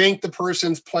you think the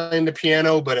person's playing the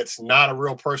piano, but it's not a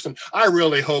real person. I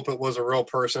really hope it was a real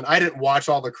person. I didn't watch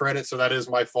all the credits, so that is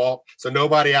my fault. So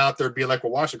nobody out there be like,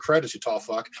 well, watch the credits, you tall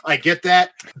fuck. I get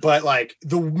that. But like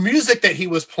the music that he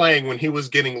was playing when he was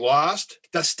getting lost,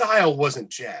 the style wasn't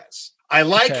jazz. I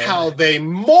like how they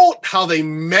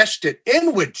meshed it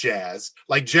in with jazz,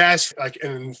 like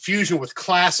an infusion with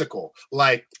classical.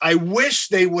 Like, I wish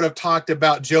they would have talked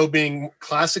about Joe being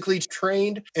classically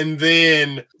trained and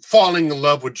then falling in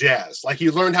love with jazz. Like, he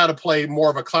learned how to play more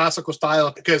of a classical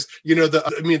style because,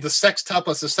 the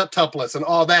sextuplets, the septuplets and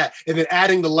all that, and then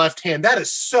adding the left hand, that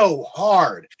is so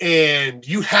hard. And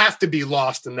you have to be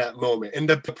lost in that moment. And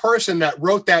the person that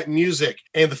wrote that music,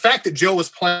 and the fact that Joe was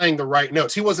playing the right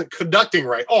notes, he wasn't conducting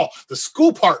right. Oh, the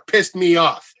school part pissed me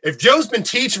off. If Joe's been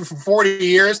teaching for 40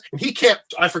 years and he can't,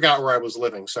 I forgot where I was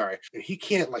living, sorry. And he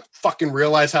can't like fucking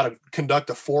realize how to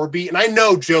conduct a 4-beat. And I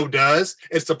know Joe does.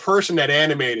 It's the person that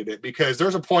animated it, because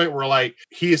there's a point where like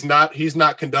he's not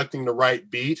conducting the right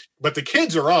beat, but the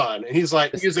kids are on, and he's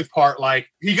like, the music part, like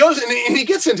he goes and he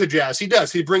gets into jazz. He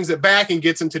does. He brings it back and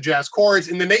gets into jazz chords.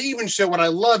 And then they even show, what I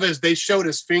love is they showed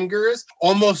his fingers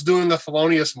almost doing a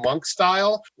Thelonious Monk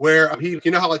style, where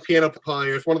how like piano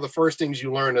players, one of the first things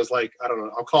you learn is like, I don't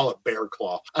know, I'll call it bear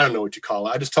claw. I don't know what you call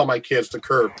it. I just tell my kids to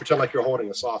curve, pretend like you're holding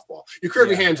a softball. You curve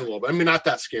your hands a little bit. I mean, not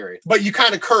that scary, but you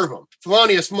kind of curve them.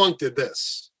 Thelonious Monk did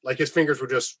this. Like, his fingers were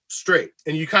just straight.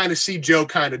 And you kind of see Joe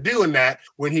kind of doing that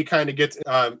when he kind of gets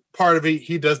part of it.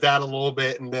 He does that a little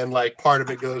bit. And then like part of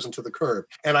it goes into the curve.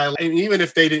 And even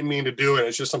if they didn't mean to do it,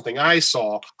 it's just something I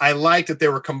saw. I liked that they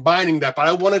were combining that, but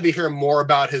I wanted to hear more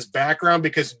about his background,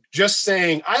 because just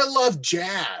saying, I love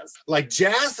jazz. Like,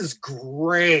 jazz is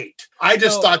great. I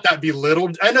just thought that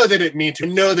belittled. I know they didn't mean to.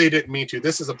 No, they didn't mean to.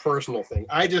 This is a personal thing.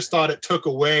 I just thought it took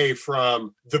away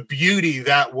from the beauty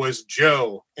that was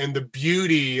Joe and the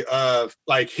beauty of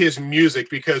like his music,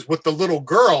 because with the little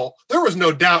girl, there was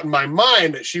no doubt in my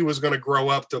mind that she was going to grow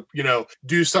up to,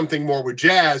 do something more with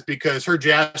jazz, because her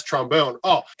jazz trombone.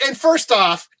 Oh, and first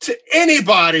off, to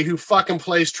anybody who fucking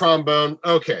plays trombone,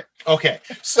 okay.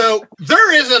 So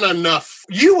there isn't enough.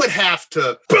 You would have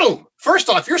to, boom. First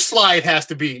off, your slide has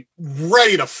to be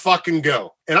ready to fucking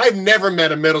go. And I've never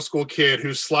met a middle school kid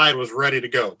whose slide was ready to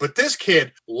go. But this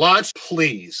kid launched,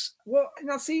 please. Well,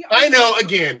 now see, I know,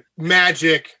 again,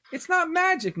 magic. It's not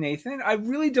magic, Nathan. I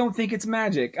really don't think it's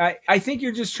magic. I think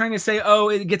you're just trying to say, oh,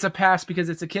 it gets a pass because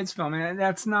it's a kid's film. And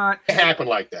that's not... It happened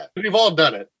like that. We've all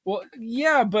done it. Well,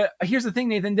 yeah, but here's the thing,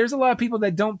 Nathan. There's a lot of people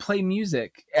that don't play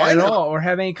music at all or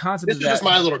have any concept of that. This is just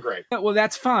my little grade. Well,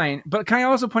 that's fine. But can I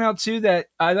also point out, too, that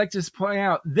I'd like to point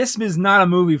out, this is not a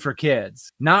movie for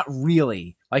kids. Not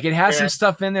really. Like, it has some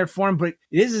stuff in there for them, but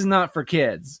this is not for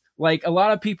kids. Like, a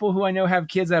lot of people who I know have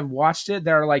kids that have watched it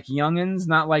that are like youngins,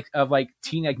 not like of like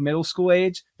teen, like middle school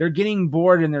age. They're getting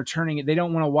bored and they're turning it. They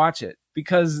don't want to watch it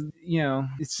because,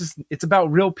 it's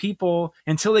about real people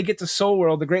until they get to Soul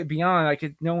World, The Great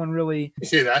Beyond. No one really.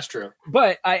 See, that's true.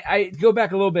 But I go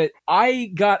back a little bit.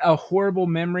 I got a horrible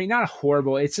memory, not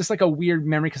horrible. It's just like a weird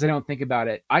memory because I don't think about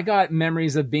it. I got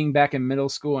memories of being back in middle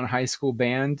school and high school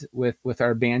band with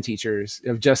our band teachers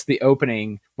of just the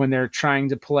opening when they're trying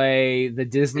to play the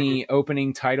Disney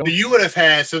opening title. You would have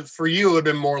had, so for you, it would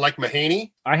have been more like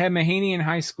Mahaney? I had Mahaney in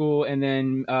high school, and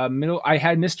then I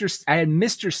had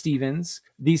Mr. Stevens.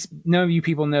 None of you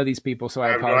people know these people, so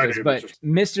I apologize. But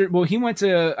he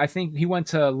went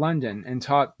to London and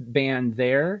taught band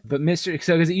there. But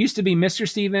because it used to be Mr.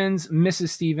 Stevens, Mrs.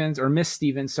 Stevens, or Miss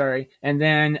Stevens, sorry, and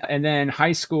then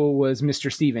high school was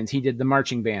Mr. Stevens. He did the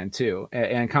marching band too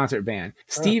and concert band.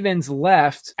 Stevens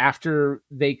left after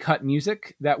they cut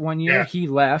music that one year. Yeah. He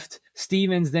left.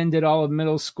 Stevens then did all of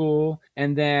middle school,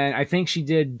 and then I think she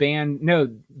did band. No,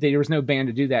 there was no band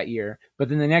to do that year. But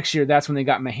then the next year, that's when they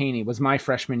got Mahaney. Was my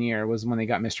freshman year was when they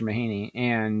got Mr.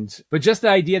 Mahaney. But just the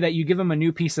idea that you give them a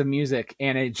new piece of music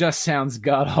and it just sounds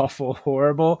god awful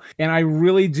horrible. And I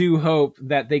really do hope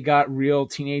that they got real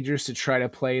teenagers to try to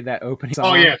play that opening song.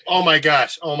 Oh yeah! Oh my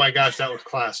gosh! That was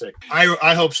classic.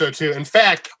 I hope so too. In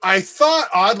fact, I thought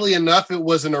oddly enough it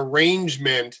was an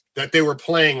arrangement that they were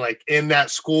playing like in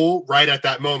that school right at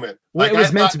that moment. Well, it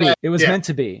was meant to be. It was meant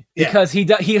to be because he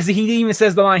even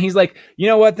says the line. He's like, you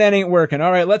know what, that ain't working.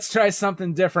 All right, let's try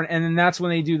something different. And then that's when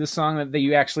they do the song that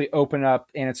you actually open up,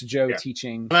 and it's Joe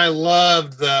teaching. And I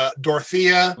loved the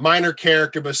Dorothea, minor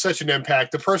character, but such an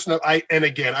impact. The person I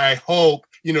hope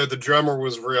the drummer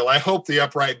was real. I hope the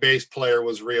upright bass player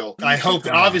was real. I hope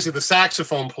obviously the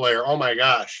saxophone player. Oh my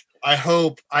gosh. I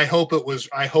hope it was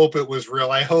real.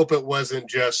 I hope it wasn't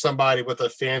just somebody with a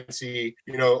fancy,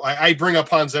 I bring up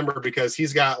Hans Zimmer because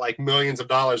he's got like millions of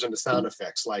dollars into sound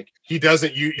effects. Like he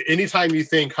doesn't anytime you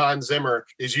think Hans Zimmer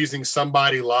is using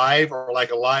somebody live or like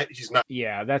a live, he's not.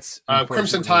 Yeah, that's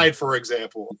Crimson Tide, for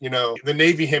example, the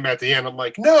Navy hymn at the end. I'm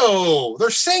like, no, they're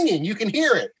singing. You can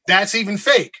hear it. That's even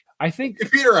fake. I think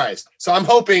computerized. So I'm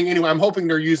hoping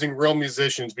they're using real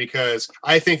musicians because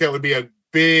I think that would be a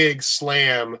big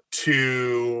slam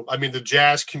to, I mean, the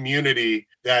jazz community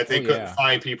that they couldn't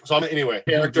find people. So anyway,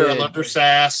 character, I loved her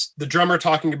sass. The drummer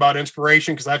talking about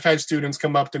inspiration, because I've had students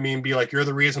come up to me and be like, "You're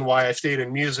the reason why I stayed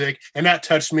in music," and that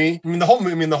touched me. I mean,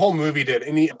 the whole movie did,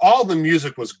 and all the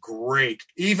music was great.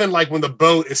 Even like when the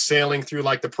boat is sailing through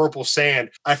like the purple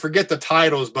sand, I forget the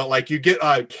titles, but like you get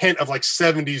a hint of like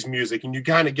 70s music, and you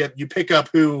kind of you pick up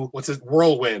what's his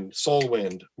Whirlwind, Soul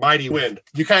Wind, Mighty Wind.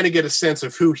 You kind of get a sense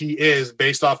of who he is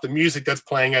based off the music that's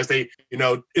playing as they, in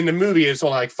the movie, it's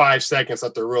only like 5 seconds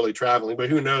that they're really traveling, but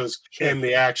who knows in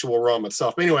the actual realm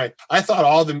itself. But anyway, I thought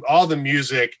all the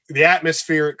music, the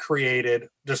atmosphere it created,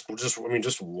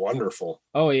 just wonderful.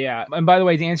 Oh yeah. And by the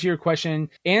way, to answer your question,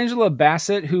 Angela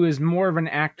Bassett, who is more of an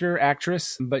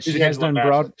actress, but she has done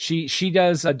she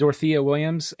does Dorothea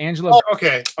Williams. Angela. Oh,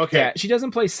 okay. Yeah, she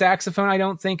doesn't play saxophone, I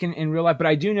don't think, in real life, but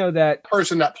I do know that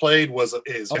person that played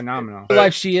is phenomenal. In real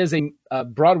life, she is a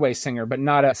Broadway singer, but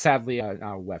not a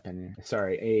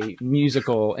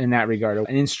musical in that regard, an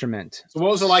instrument. So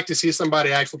what was it like to see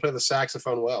somebody actually play the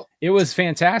saxophone well? It was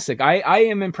fantastic. I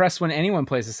am impressed when anyone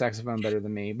plays the saxophone better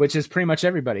than me, which is pretty much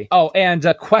everybody. Oh, and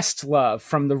Questlove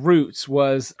from The Roots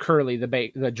was Curly,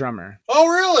 the drummer. Oh,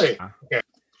 really? Okay.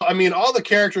 I mean, all the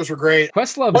characters were great.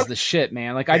 Questlove is the shit,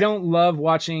 man. Like, I don't love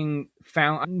watching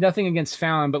Fallon. Nothing against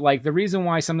Fallon, but like the reason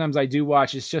why sometimes I do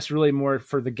watch is just really more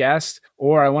for the guest,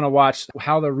 or I want to watch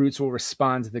how the Roots will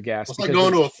respond to the guest. It's like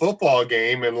going to a football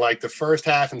game and like the first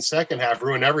half and second half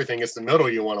ruin everything. It's the middle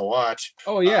you want to watch.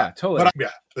 Oh yeah, totally.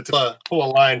 But to pull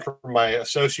a line from my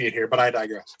associate here, but I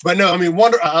digress. But no, I mean,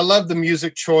 I love the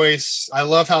music choice. I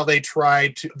love how they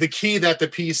tried to, the key that the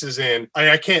piece is in.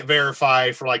 I can't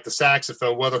verify for like the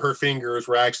saxophone whether her fingers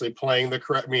were actually playing the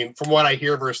correct. I mean, from what I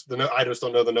hear versus the note, I just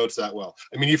don't know the notes that well.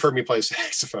 I mean, you've heard me play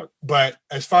saxophone, but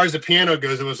as far as the piano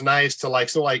goes, it was nice to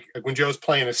like when Joe's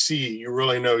playing a C, you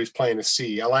really know he's playing a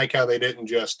C. I like how they didn't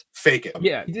just fake it.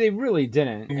 Yeah, they really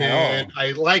didn't. And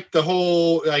I like the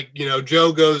whole,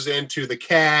 Joe goes into the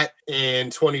cat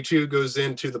and 22 goes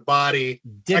into the body.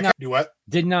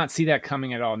 Did not see that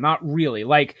coming at all. Not really.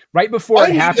 Like right before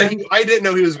it happened. I didn't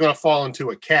know he was going to fall into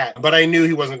a cat, but I knew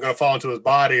he wasn't going to fall into his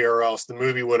body or else the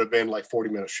movie would have been like 40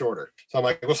 minutes shorter. So I'm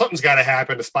like, well, something's got to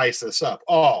happen to spice this up.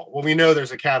 Oh, well, we know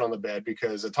there's a cat on the bed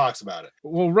because it talks about it.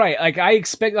 Well, right. Like I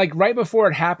expect, like right before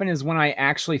it happened is when I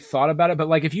actually thought about it. But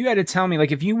like if you had to tell me,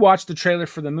 like if you watched the trailer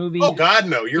for the movie. Oh, God,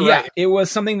 no, you're right. It was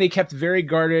something they kept very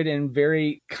guarded and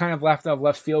very kind of left out of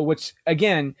left field, which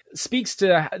again speaks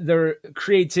to the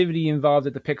creativity involved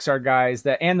at the Pixar guys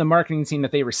and the marketing team,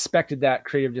 that they respected that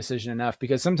creative decision enough,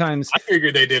 because sometimes I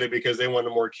figured they did it because they wanted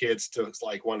more kids to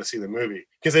like want to see the movie,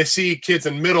 because they see kids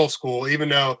in middle school, even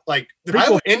though like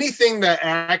anything that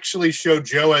actually showed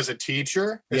Joe as a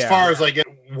teacher, as far as like it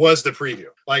was the preview.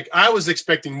 Like I was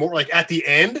expecting more, like at the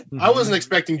end, I wasn't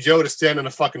expecting Joe to stand in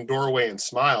a fucking doorway and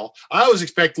smile. I was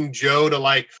expecting Joe to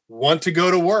like want to go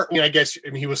to work. I mean, I guess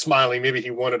he was smiling. Maybe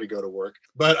he wanted to go to work,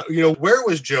 but where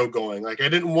was Joe going? Like I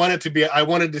didn't want it to be, I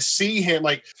wanted to see him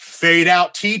like fade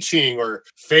out teaching or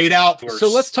fade out. So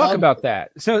let's talk about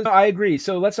that. So I agree.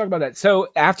 So let's talk about that. So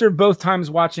after both times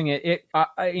watching it,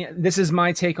 this is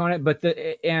my take on it, but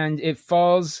it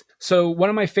falls. So one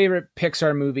of my favorite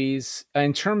Pixar movies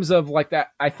in terms of like that,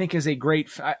 I think is a great,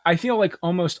 I feel like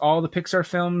almost all the Pixar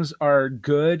films are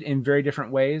good in very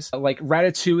different ways. Like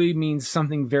Ratatouille means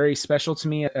something very special to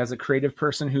me as a creative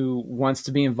person who wants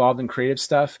to be involved in creative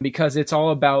stuff, because it's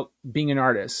all about being an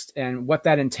artist and what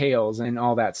that entails and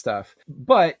all that stuff.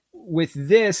 But with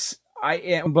this,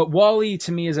 but WALL-E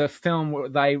to me is a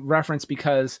film that I reference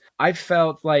because I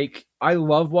felt like I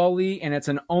love WALL-E and it's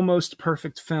an almost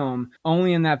perfect film,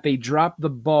 only in that they drop the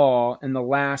ball in the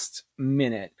last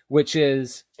minute, which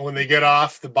is when they get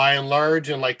off the by and large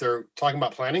and like they're talking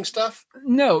about planning stuff.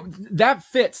 No, that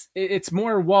fits. It's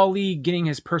more WALL-E getting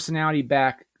his personality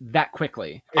back that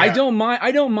quickly. Yeah. I don't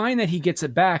mind that he gets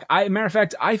it back. Matter of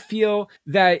fact, I feel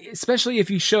that especially if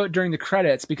you show it during the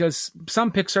credits, because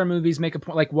some Pixar movies make a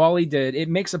point, like WALL-E did, it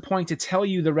makes a point to tell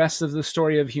you the rest of the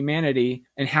story of humanity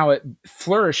and how it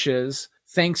flourishes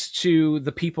thanks to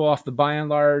the people off the by and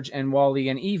large and WALL-E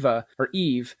and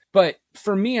Eve. But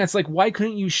for me, it's like, why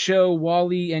couldn't you show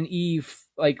WALL-E and Eve,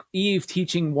 like Eve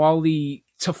teaching WALL-E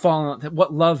to fall in,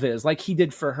 what love is, like he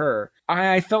did for her?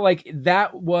 I felt like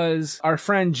that was our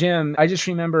friend Jim. I just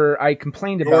remember I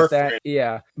complained about that. Friend.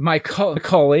 Yeah. My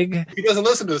colleague. He doesn't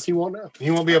listen to this. He won't know.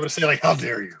 He won't be able to say like, how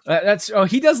dare you?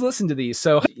 He does listen to these.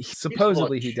 So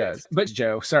supposedly he does. But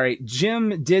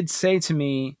Jim did say to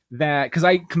me that, because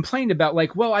I complained about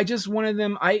like, well, I just wanted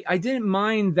them. I didn't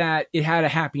mind that it had a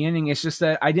happy ending. It's just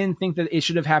that I didn't think that it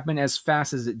should have happened as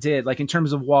fast as it did. Like in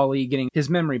terms of Wally getting his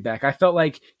memory back, I felt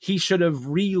like he should have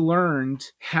relearned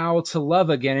how to love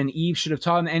again, and Eve should have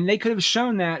taught him, and they could have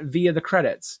shown that via the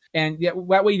credits. And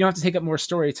that way you don't have to take up more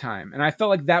story time. And I felt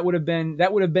like that would have been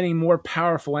a more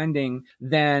powerful ending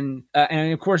than,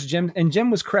 and of course Jim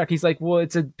was correct. He's like, well,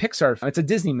 it's a Pixar film. It's a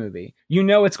Disney movie. You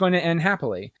know, it's going to end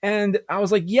happily. And I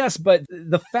was like, yes, but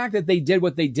the fact that they did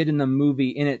what they did in the movie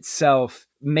in itself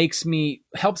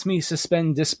helps me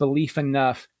suspend disbelief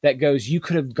enough that goes, you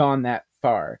could have gone that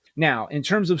far. Now, in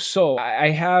terms of Soul,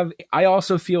 I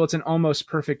also feel it's an almost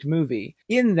perfect movie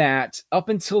in that up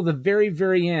until the very,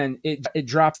 very end, it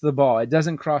drops the ball. It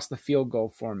doesn't cross the field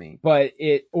goal for me, but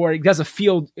it does a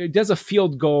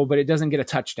field goal, but it doesn't get a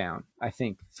touchdown. I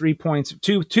think 3 points,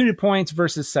 two points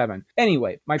versus 7.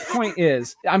 Anyway, my point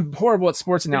is, I'm horrible at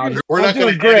sports analogies. I'm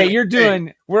doing great. You're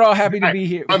doing. We're all happy to be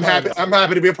here. I'm happy. I'm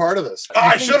happy to be a part of this.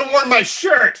 I should have worn my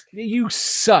shirt. You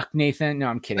suck, Nathan. No,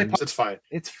 I'm kidding. It's fine.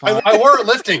 It's fine. I wore it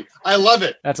lifting. I love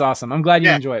it. That's awesome. I'm glad you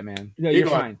enjoy it, man. No, you're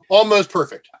fine. Almost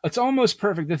perfect. It's almost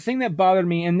perfect. The thing that bothered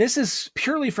me, and this is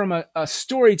purely from a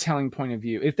storytelling point of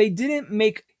view, if they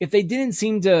didn't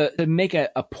seem to make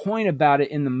a point about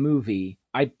it in the movie,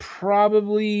 I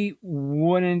probably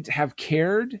wouldn't have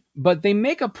cared, but they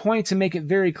make a point to make it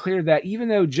very clear that even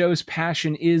though Joe's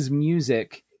passion is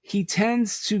music, he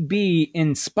tends to be,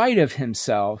 in spite of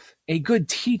himself, a good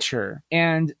teacher.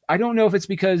 And I don't know if it's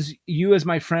because you as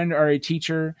my friend are a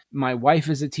teacher, my wife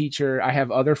is a teacher, I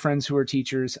have other friends who are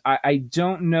teachers. I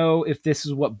don't know if this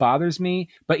is what bothers me,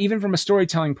 but even from a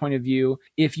storytelling point of view,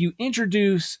 if you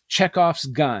introduce Chekhov's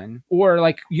gun, or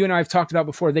like you and I have talked about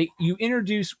before, you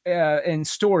introduce in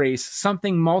stories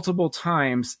something multiple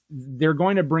times, they're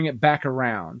going to bring it back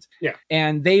around. Yeah.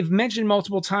 And they've mentioned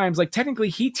multiple times, like technically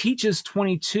he teaches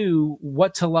 22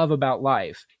 what to love about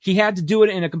life. He had to do it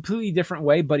in a completely different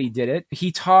way, but he did it.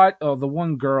 He taught the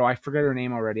one girl, I forget her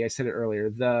name already, I said it earlier,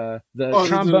 the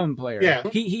trombone player. Yeah.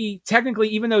 He technically,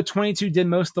 even though 22 did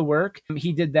most of the work,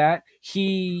 he did that.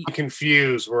 I'm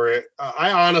confused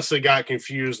I honestly got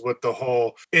confused with the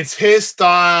whole, it's his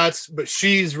thoughts, but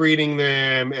she's reading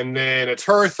them, and then it's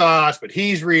her thoughts, but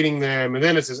he's reading them, and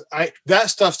then that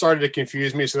stuff started to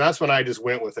confuse me, so that's when I just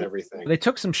went with everything. They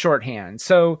took some shorthand.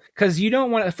 So, because you don't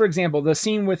want to, for example, the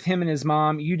scene with him and his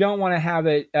mom, you don't want to have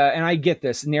it, and I get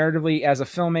this, narratively as a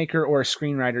filmmaker or a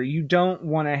screenwriter, you don't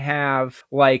want to have,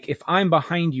 like, if I'm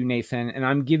behind you, Nathan, and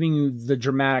I'm giving you the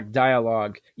dramatic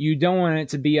dialogue, you don't want it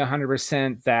to be 100%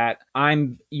 that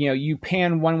I'm, you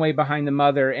pan one way behind the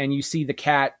mother and you see the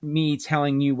cat, me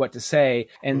telling you what to say,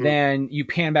 and then you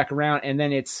pan back around and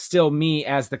then it's still me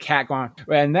as the cat going,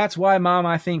 and that's why, Mom,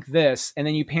 I think this, and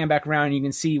then you pan back around and you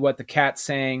can see what the cat's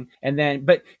saying, and then,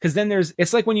 but because then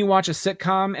it's like when you watch a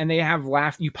sitcom and they have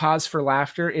you pause for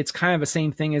laughter, it's kind of the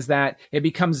same thing as that. It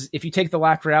becomes, if you take the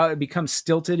laughter out, it becomes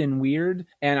stilted and weird,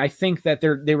 and I think that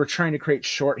they were trying to create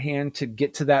shorthand to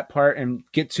get to that part and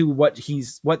get to what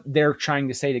they're trying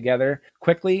to say together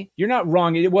quickly. You're not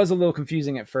wrong. It was a little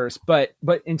confusing at first, but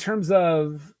in terms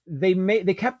of they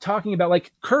kept talking about,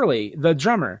 like, Curly, the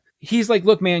drummer. He's like,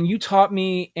 look, man, you taught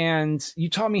me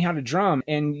how to drum,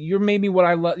 and you're maybe what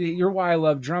I love. You're why I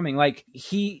love drumming. Like,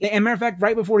 and matter of fact,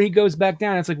 right before he goes back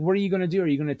down, it's like, what are you going to do? Are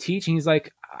you going to teach? And he's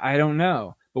like, I don't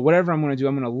know, but whatever I'm going to do,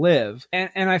 I'm going to live.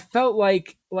 And I felt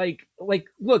like,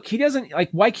 look, he doesn't, like,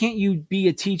 why can't you be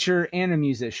a teacher and a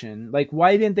musician? Like,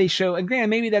 why didn't they show, and granted,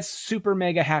 maybe that's super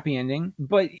mega happy ending,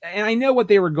 and I know what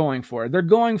they were going for. They're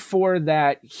going for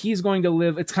that he's going to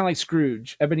live, it's kind of like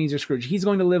Scrooge, Ebenezer Scrooge. He's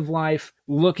going to live life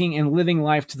living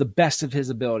life to the best of his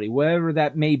ability, whatever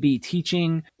that may be,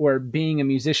 teaching or being a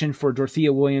musician for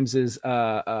Dorothea Williams's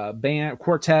band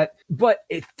quartet. But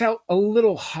it felt a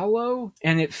little hollow,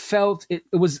 and it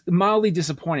was mildly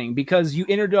disappointing because you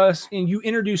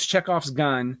introduced Chekhov's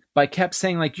gun by kept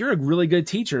saying, like, you're a really good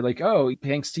teacher, like, oh,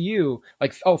 thanks to you,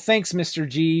 like, oh, thanks, Mr.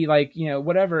 G, like,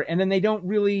 whatever, and then they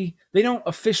don't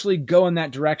officially go in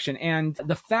that direction. And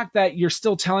the fact that you're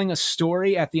still telling a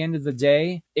story at the end of the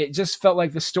day, it just felt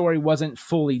like the story wasn't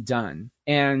fully done.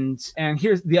 And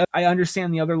here's I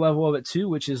understand the other level of it too,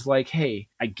 which is like, hey,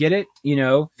 I get it.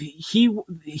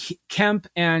 Kemp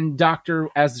and Doctor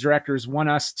as directors want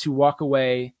us to walk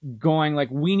away going like,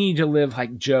 we need to live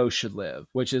like Joe should live,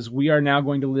 which is we are now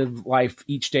going to live life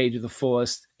each day to the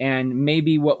fullest And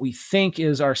maybe what we think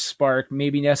is our spark,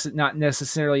 maybe not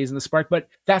necessarily isn't the spark, but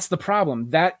that's the problem.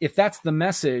 That if that's the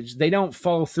message, they don't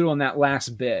follow through on that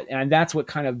last bit. And that's what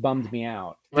kind of bummed me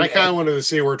out. I kind of wanted to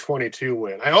see where 22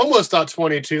 went. I almost thought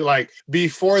 22, like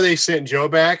before they sent Joe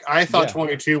back, I thought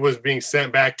 22 was being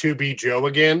sent back to be Joe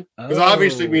again. Because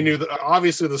obviously we knew that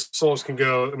obviously the souls can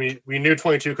go. I mean, we knew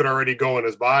 22 could already go in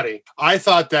his body. I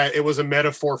thought that it was a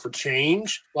metaphor for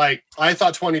change. Like I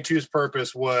thought 22's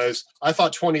purpose was, I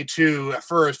thought 22 at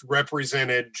first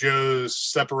represented Joe's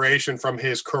separation from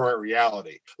his current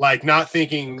reality. Like not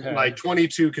thinking like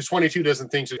 22, because 22 doesn't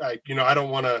think, like, you know, I don't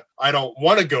want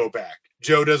to go back.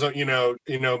 Joe doesn't,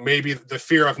 maybe the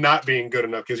fear of not being good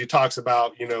enough because he talks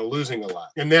about, losing a lot.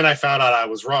 And then I found out I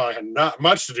was wrong. I had not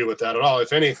much to do with that at all,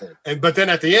 if anything. But then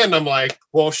at the end, I'm like,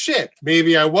 well, shit,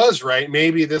 maybe I was right.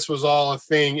 Maybe this was all a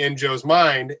thing in Joe's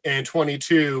mind. And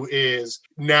 22 is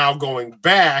now going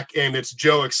back and it's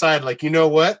Joe excited. Like, you know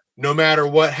what? No matter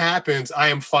what happens, I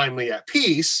am finally at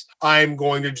peace. I'm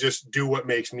going to just do what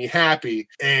makes me happy.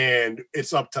 And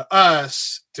it's up to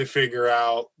us to figure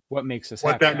out what makes us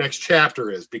what happy. That next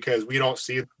chapter is, because we don't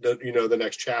see the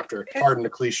next chapter. Pardon the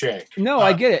cliche. No,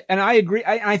 I get it, and I agree.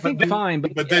 I think fine,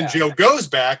 but then Joe goes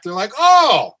back. They're like,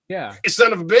 "Oh, yeah, you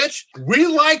son of a bitch, we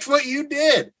liked what you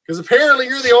did." Because apparently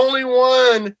you're the only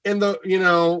one in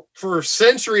the, for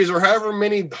centuries or however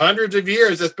many hundreds of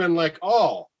years that's been like,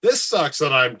 oh, this sucks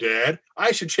that I'm dead.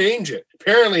 I should change it.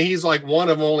 Apparently he's like one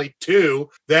of only two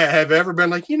that have ever been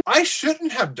like, I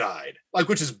shouldn't have died. Like,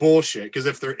 which is bullshit. Because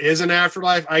if there is an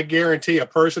afterlife, I guarantee a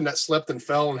person that slipped and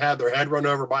fell and had their head run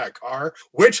over by a car,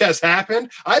 which has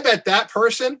happened, I bet that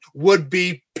person would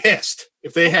be pissed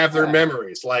if they have their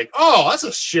memories. Like, oh, that's a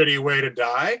shitty way to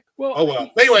die. Well, oh,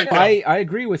 well. Anyway. I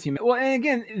agree with you. Well, and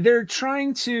again, they're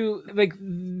trying to, like,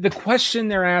 the question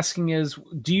they're asking is,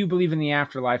 do you believe in the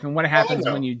afterlife and what happens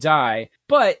when you die?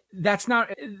 But that's not,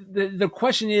 the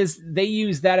question is, they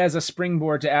use that as a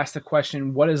springboard to ask the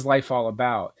question, what is life all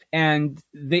about? And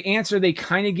the answer they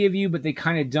kind of give you, but they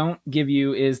kind of don't give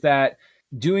you, is that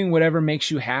doing whatever makes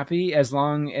you happy, as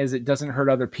long as it doesn't hurt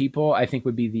other people, I think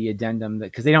would be the addendum,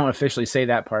 because they don't officially say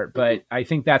that part, but I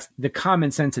think that's the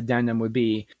common sense addendum would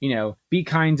be, be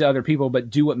kind to other people, but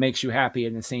do what makes you happy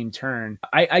in the same turn.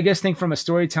 I guess think from a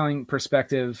storytelling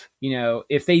perspective,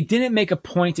 if they didn't make a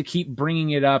point to keep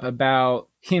bringing it up about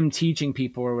him teaching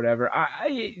people or whatever,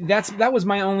 that was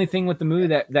my only thing with the movie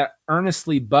that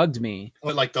earnestly bugged me.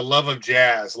 Like the love of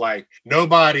jazz, like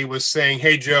nobody was saying,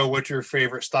 hey Joe, what's your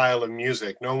favorite style of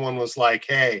music? No one was like,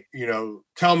 hey,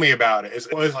 tell me about it. It's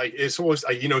always like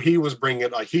he was bringing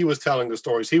it, like he was telling the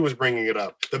stories, he was bringing it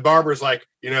up. The barber's like,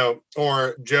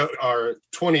 or Joe or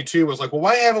 22 was like, well,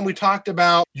 why haven't we talked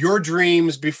about your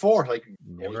dreams before? Like,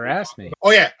 never asked me.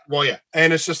 Oh yeah, well yeah,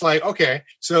 and it's just like, okay,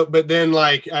 so but then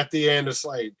like at the end it's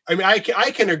like, I mean, I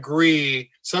can agree.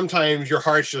 Sometimes your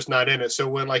heart's just not in it. So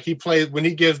when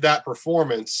he gives that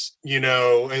performance, and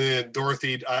then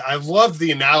Dorothy, I love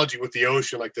the analogy with the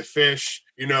ocean, like the fish.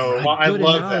 I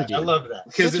love that. I love that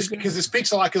because it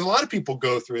speaks a lot. Because a lot of people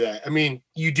go through that. I mean,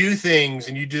 you do things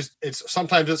and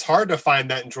sometimes it's hard to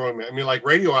find that enjoyment. I mean, like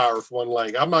Radio Hour for one.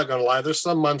 Like, I'm not gonna lie. There's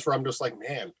some months where I'm just like,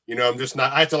 man, I'm just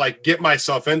not. I have to like get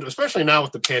myself into, especially now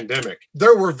with the pandemic.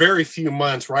 There were very few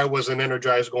months where I wasn't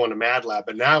energized going to Mad Lab,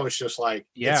 but now it's just like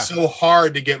it's so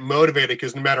hard to get motivated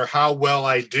because no matter how well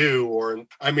I do,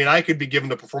 I could be given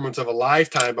the performance of a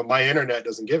lifetime, but my internet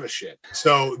doesn't give a shit.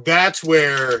 So that's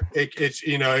where it's.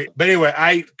 But anyway,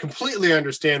 I completely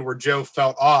understand where Joe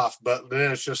felt off, but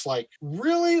then it's just like,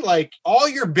 really? Like all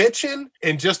your bitching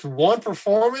and just one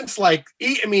performance? Like,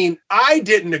 I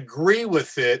didn't agree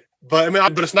with it. But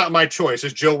but it's not my choice.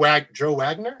 It's Joe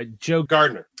Wagner? Joe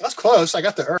Gardner. That's close. I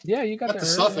got the Yeah, you got the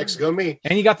suffix. Go me.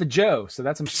 And you got the Joe. So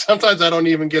that's sometimes I don't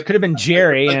even get. Could have been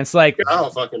Jerry, and it's like I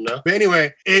don't fucking know. But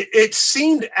anyway, it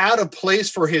seemed out of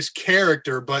place for his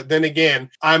character. But then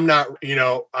again, I'm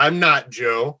not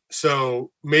Joe. So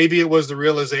maybe it was the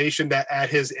realization that at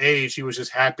his age he was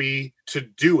just happy to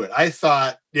do it. I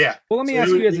thought. Yeah. Well, let me ask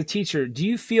you as a teacher, do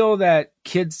you feel that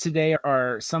kids today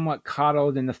are somewhat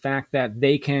coddled in the fact that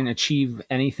they can achieve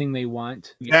anything they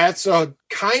want? That's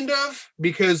kind of,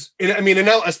 because,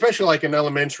 especially like in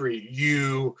elementary,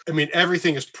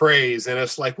 everything is praise. And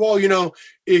it's like, well,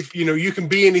 if, you can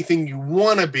be anything you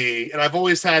want to be. And I've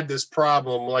always had this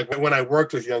problem, like when I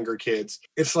worked with younger kids,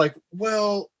 it's like,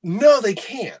 well, no, they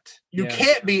can't. You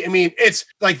can't be, it's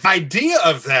like the idea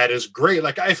of that is great.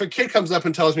 Like if a kid comes up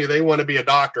and tells me they want to be a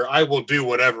doctor, I will do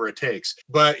whatever it takes.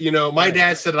 But, my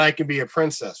dad said I can be a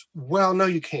princess. Well, no,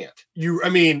 you can't.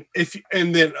 And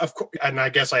then of course, and I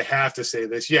guess I have to say say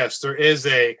this. Yes, there is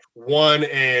a one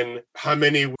in how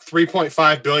many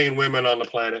 3.5 billion women on the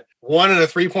planet. 1 in a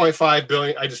 3.5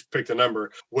 billion, I just picked a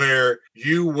number, where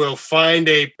you will find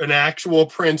an actual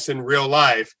prince in real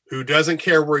life who doesn't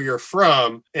care where you're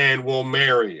from and will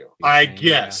marry you. I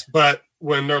guess. Yeah. But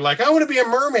when they're like, I want to be a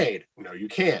mermaid. No, you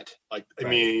can't. Like, I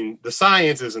mean, the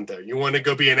science isn't there. You want to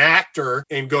go be an actor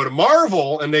and go to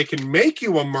Marvel and they can make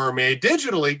you a mermaid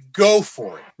digitally, go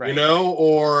for it, you know,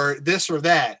 or this or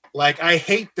that. Like, I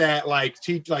hate that. Like,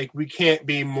 we can't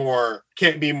be more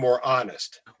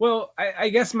honest. Well, I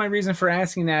guess my reason for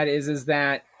asking that is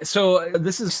that, so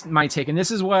this is my take, and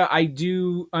this is what I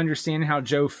do understand how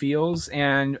Joe feels,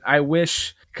 and I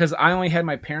wish, because I only had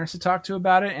my parents to talk to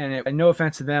about it, and no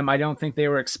offense to them, I don't think they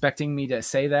were expecting me to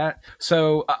say that.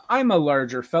 So I'm a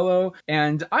larger fellow,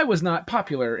 and I was not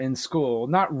popular in school,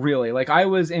 not really. Like, I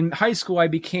was in high school, I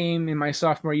became, in my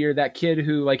sophomore year, that kid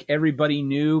who, like, everybody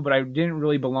knew, but I didn't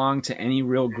really belong to any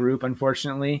real group,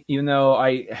 unfortunately, even though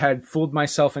I had fooled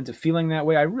myself into feeling that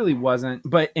way. I really wasn't.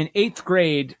 But in 8th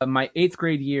grade, my 8th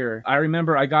grade year, I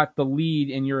remember I got the lead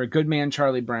in You're a Good Man,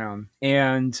 Charlie Brown.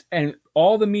 And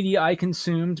all the media I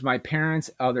consumed, my parents,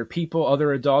 other people,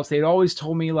 other adults, they'd always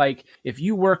told me, like, if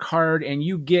you work hard and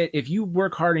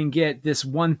get this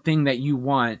one thing that you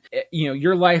want, you know,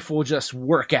 your life will just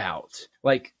work out.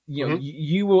 Like, you know,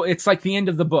 you will, it's like the end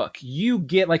of the book. You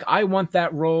get, like, I want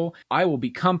that role. I will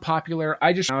become popular.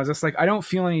 I was just like, I don't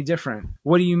feel any different.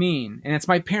 What do you mean? And it's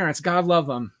my parents. God love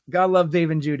them. God love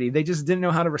Dave and Judy. They just didn't know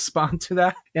how to respond to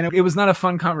that. And it was not a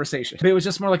fun conversation. But it was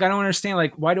just more like, I don't understand.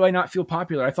 Like, why do I not feel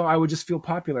popular? I thought I would just feel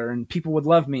popular and people would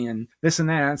love me and this and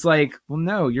that. And it's like, well,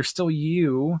 no, you're still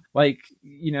you. Like,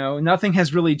 you know, nothing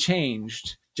has really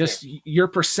changed. Just your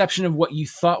perception of what you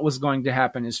thought was going to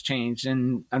happen has changed.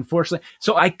 And unfortunately,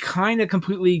 so I kind of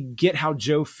completely get how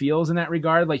Joe feels in that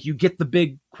regard. Like, you get the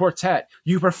big quartet,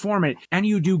 you perform it, and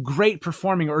you do great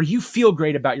performing, or you feel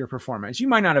great about your performance. You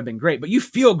might not have been great, but you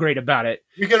feel great about it.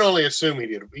 You can only assume he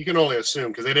did. You can only assume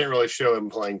because they didn't really show him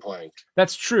playing.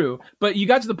 That's true. But you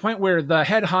got to the point where the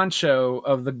head honcho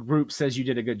of the group says you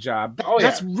did a good job.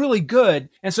 That's really good.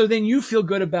 And so then you feel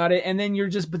good about it. And then you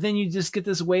just get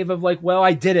this wave of like, well,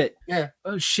 I did it. Yeah.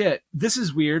 Oh shit. This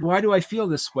is weird. Why do I feel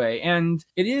this way? And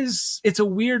it's a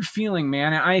weird feeling,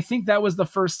 man. And I think that was the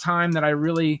first time that I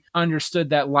really understood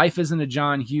that life isn't a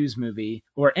John Hughes movie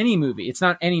or any movie. It's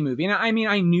not any movie. And I mean,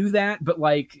 I knew that, but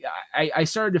like, I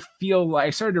started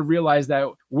to realize that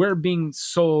we're being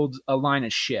sold a line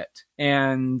of shit.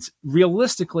 And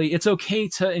realistically, it's okay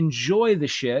to enjoy the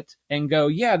shit and go,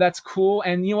 yeah, that's cool.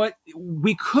 And you know what?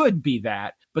 We could be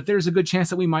that, but there's a good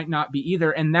chance that we might not be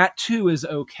either. And that too is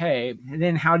okay. And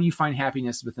then how do you find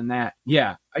happiness within that?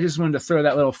 Yeah. I just wanted to throw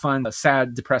that little fun,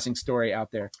 sad, depressing story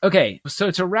out there. Okay. So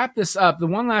to wrap this up, the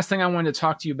one last thing I wanted to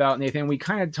talk to you about, Nathan, we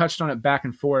kind of touched on it back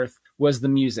and forth, was the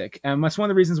music. And that's one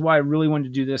of the reasons why I really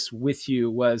wanted to do this with you,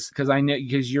 was because I know,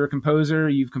 because you're a composer,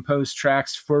 you've composed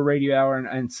tracks for Radio Hour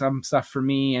and some stuff for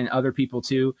me and other people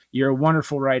too. You're a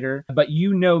wonderful writer, but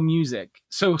you know music.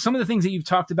 So some of the things that you've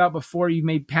talked about before, you've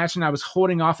made passion, I was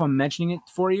holding off on mentioning it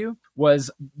for you, was,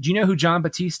 do you know who Jon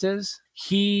Batiste is?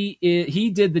 He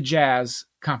did the jazz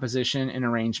composition and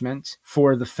arrangement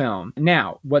for the film.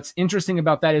 Now, what's interesting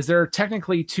about that is there are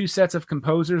technically two sets of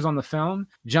composers on the film.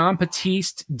 Jon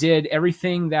Batiste did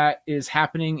everything that is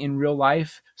happening in real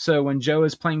life. So when Joe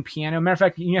is playing piano, matter of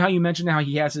fact, you know how you mentioned how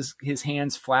he has his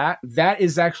hands flat? That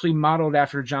is actually modeled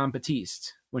after Jon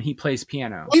Batiste when he plays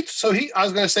piano. So I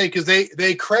was going to say, because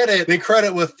they credit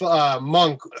with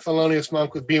Thelonious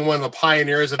Monk with being one of the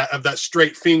pioneers of that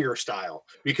straight finger style,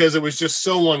 because it was just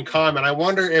so uncommon. I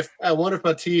wonder if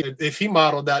Batiste, if he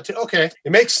modeled that too. Okay,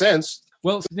 it makes sense.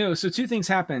 Well, no, so two things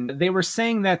happened. They were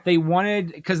saying that they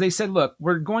wanted, because they said, look,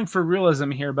 we're going for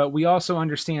realism here, but we also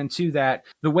understand too that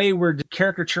the way we're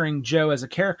caricaturing Joe as a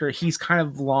character, he's kind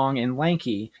of long and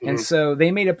lanky. Mm-hmm. And so they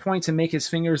made a point to make his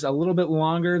fingers a little bit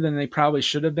longer than they probably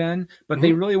should have been, but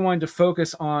they really wanted to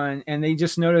focus on, and they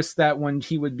just noticed that when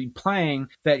he would be playing,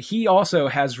 that he also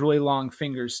has really long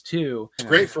fingers too. It's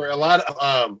great for a lot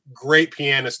of great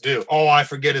pianists do. Oh, I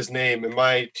forget his name, and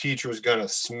my teacher was going to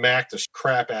smack the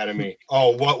crap out of me.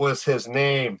 Oh, what was his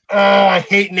name? Oh, I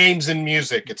hate names in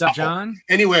music. It's John?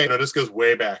 Anyway, no, this goes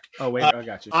way back. Oh, wait, I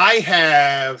got you. I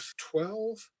have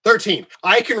 13.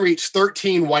 I can reach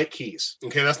 13 white keys.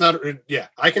 Okay, that's not,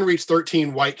 I can reach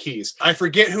 13 white keys. I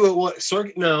forget who it was. What's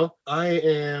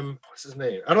his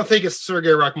name? I don't think it's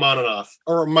Sergei Rachmaninoff,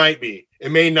 or it might be.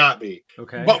 It may not be.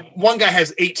 Okay. But one guy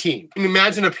has 18. I mean,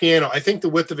 imagine a piano. I think the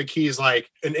width of a key is like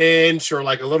an inch or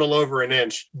like a little over an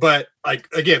inch. But like,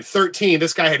 again, 13,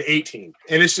 this guy had 18.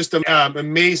 And it's just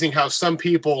amazing how some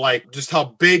people like just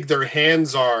how big their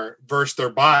hands are versus their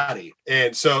body.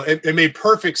 And so it made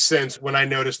perfect sense when I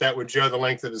noticed that with Joe, the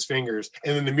length of his fingers.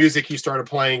 And then the music he started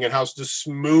playing and how just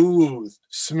smooth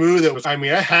it was. I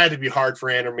mean, that had to be hard for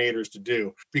animators to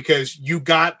do because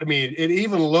it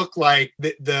even looked like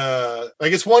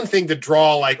like it's one thing to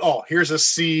draw like, oh, here's a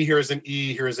C, here's an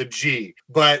E, here's a G.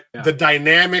 But the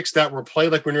dynamics that were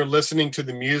played, like when you're listening to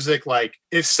the music, like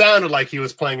it sounded like he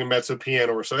was playing a mezzo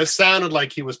piano or so. It sounded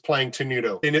like he was playing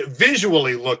tenuto. And it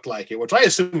visually looked like it, which I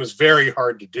assume is very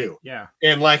hard to do. Yeah.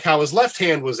 And like how his left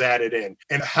hand was added in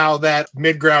and how that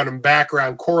midground and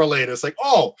background correlated. It's like,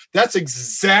 oh, that's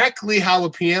exactly how a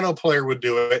piano player would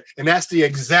do it. And that's the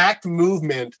exact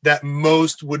movement that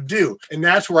most would do. And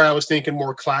that's where I was thinking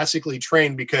more classically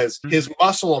trained because his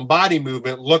muscle and body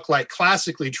movement looked like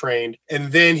classically trained.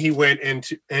 And then he went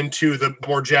into the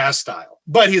more jazz style.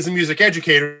 But he's a music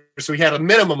educator, so he had a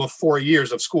minimum of 4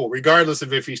 years of school, regardless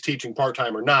of if he's teaching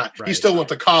part-time or not. Right. He still went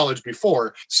to college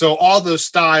before. So all those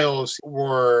styles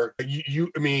were, I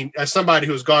mean, as somebody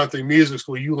who's gone through music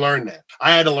school, you learn that.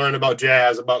 I had to learn about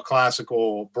jazz, about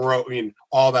classical, Baroque, I mean,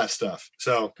 all that stuff.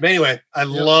 So anyway, I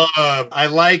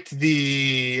liked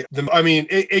I mean,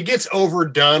 it gets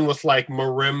overdone with like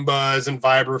marimbas and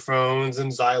vibraphones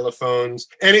and xylophones,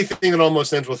 anything that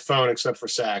almost ends with phone except for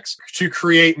sax to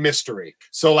create mystery.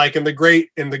 So like in the great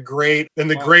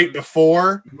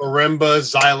before, marimba,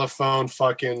 xylophone,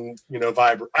 fucking,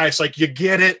 vibra. It's like, you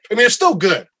get it. I mean, it's still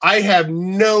good. I have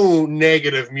no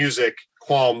negative music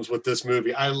qualms with this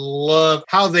movie. I love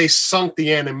how they sunk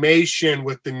the animation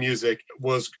with the music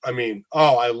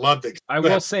I loved it. I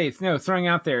will say, throwing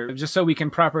out there, just so we can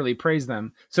properly praise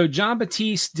them. So Jon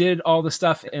Batiste did all the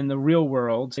stuff in the real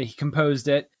world. He composed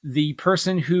it. The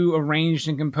person who arranged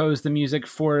and composed the music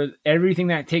for everything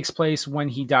that takes place when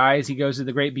he dies, he goes to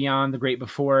the great beyond, the great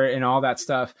before, and all that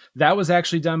stuff. That was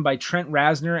actually done by Trent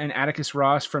Reznor and Atticus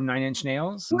Ross from Nine Inch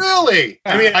Nails. Really?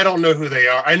 Yeah. I mean, I don't know who they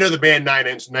are. I know the band Nine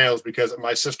Inch Nails because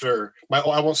my sister,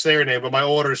 I won't say her name, but my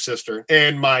older sister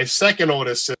and my second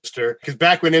oldest sister, because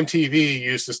back when MTV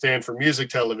used to stand for music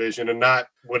television and not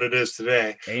what it is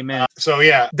today. Amen. So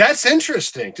yeah, that's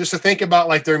interesting just to think about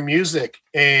like their music.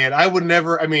 And I would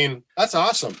never, that's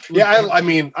awesome. Yeah,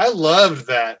 I loved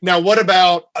that. Now, what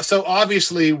about, so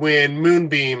obviously when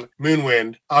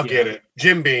Moonwind, get it,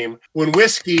 Jim Beam, when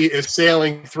Whiskey is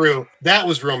sailing through, that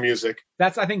was real music.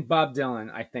 That's, I think, Bob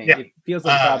Dylan, I think. Yeah. It feels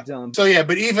like Bob Dylan. So, yeah,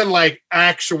 but even like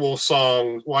actual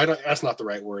songs, that's not the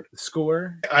right word.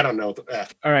 Score? I don't know.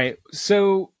 All right.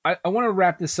 So I want to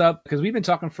wrap this up because we've been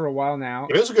talking for a while now.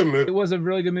 It was a good movie. It was a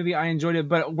really good movie. I enjoyed it,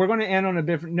 but we're going to end on a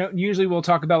different note. Usually we'll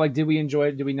talk about like, did we enjoy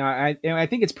it? Did we not? I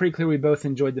think it's pretty clear we both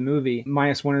enjoyed the movie,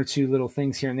 minus one or two little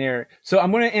things here and there. So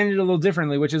I'm going to end it a little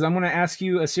differently, which is I'm going to ask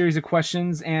you a series of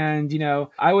questions. And,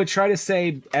 I would try to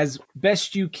say as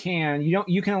best you can,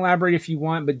 you can elaborate if you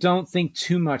want, but don't think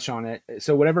too much on it.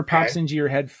 So whatever pops into your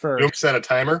head first. You set a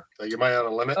timer? So you might on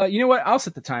a limit? You know what? I'll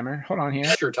set the timer. Hold on here.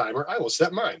 Set your timer. I will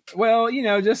set mine. Well,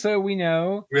 just so we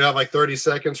know. We have like 30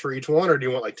 seconds for each one, or do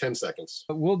you want like 10 seconds?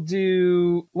 We'll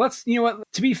do,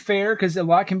 to be fair, because a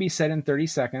lot can be said in 30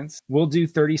 seconds, we'll do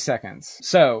 30 seconds.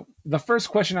 So the first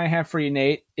question I have for you,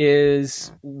 Nate,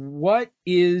 is what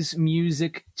is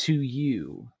music to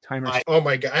you? Oh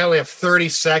my God, I only have 30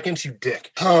 seconds, you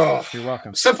dick. Oh, you're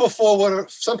welcome. Simple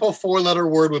four-letter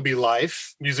word would be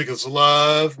life. Music is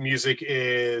love. Music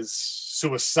is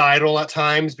suicidal at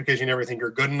times because you never think you're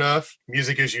good enough.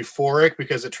 Music is euphoric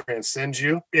because it transcends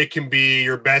you. It can be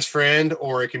your best friend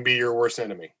or it can be your worst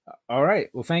enemy. All right.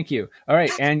 Well, thank you. All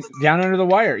right. And Down Under the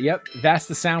Wire. Yep. That's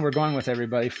the sound we're going with,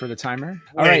 everybody, for the timer.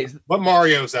 All right. What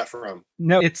Mario is that from?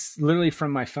 No, it's literally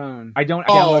from my phone. I don't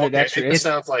download it extra. It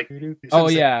sounds like... Oh,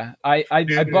 yeah. I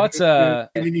bought... I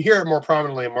mean, you hear it more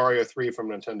prominently in Mario 3 from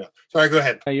Nintendo. Sorry, go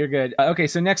ahead. You're good. Okay,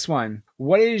 so next one.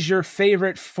 What is your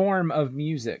favorite form of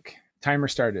music? Timer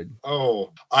started.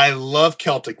 Oh, I love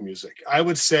Celtic music. I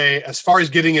would say, as far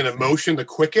as getting an emotion the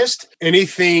quickest,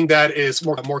 anything that is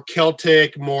more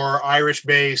Celtic, more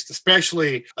Irish-based,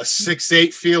 especially a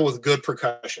 6/8 feel with good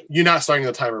percussion. You're not starting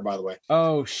the timer, by the way.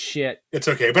 Oh, shit. It's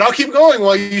okay, but I'll keep going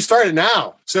while you start it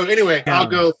now. So anyway, I'll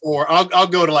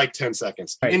go to like 10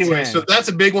 seconds. Right, anyway, 10. So that's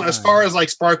a big one. As far as like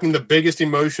sparking the biggest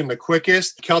emotion the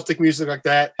quickest, Celtic music like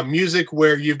that, a music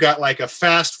where you've got like a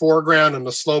fast foreground and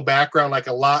a slow background, like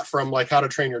a lot from like How to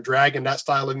Train Your Dragon, that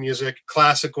style of music,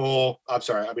 classical. I'm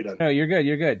sorry, I'll be done. No, you're good.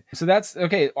 You're good. So that's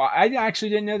okay. Well, I actually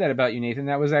didn't know that about you, Nathan.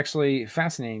 That was actually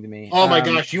fascinating to me. Oh my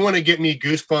gosh, you want to get me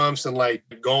goosebumps and like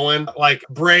going? Like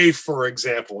Brave, for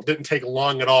example, didn't take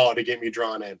long at all to get me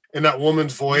drawn in. And that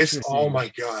woman's voice, oh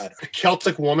my God.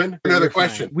 Celtic Woman. Another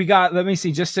question. Let me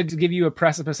see, just to give you a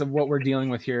precipice of what we're dealing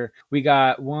with here. We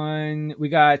got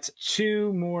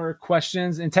two more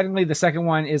questions, and technically the second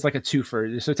one is like a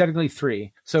twofer, so technically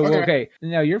three. So okay.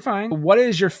 No, you're fine. What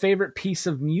is your favorite piece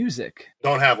of music?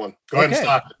 Don't have one. Go ahead and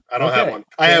stop it. I don't have one.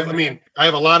 I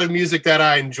have a lot of music that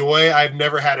I enjoy. I've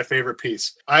never had a favorite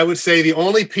piece. I would say the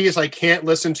only piece I can't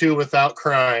listen to without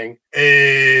crying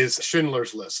is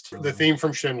Schindler's List, the theme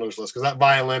from Schindler's List, because that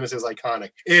violinist is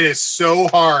iconic. It is so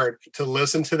hard to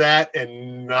listen to that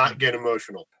and not get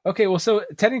emotional. Okay, well, so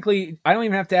technically, I don't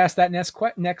even have to ask that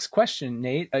next question,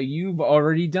 Nate. You've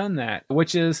already done that,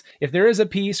 which is, if there is a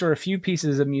piece or a few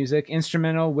pieces of music,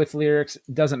 instrumental, with lyrics,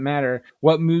 doesn't matter,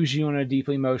 what moves you on a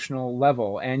deeply emotional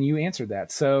level? And you answered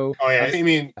that. So, I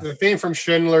mean, the theme from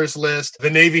Schindler's List, the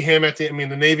Navy hymn at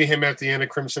the end of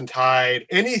Crimson Tide,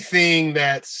 anything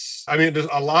that's, I mean, there's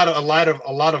a lot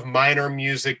of minor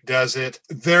music does it.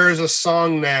 There's a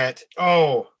song that,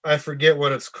 I forget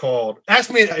what it's called. Ask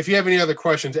me if you have any other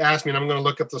questions. Ask me, and I'm going to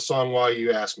look up the song while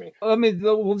you ask me.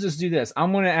 We'll just do this.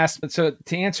 I'm going to ask. So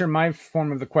to answer my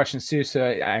form of the questions too, so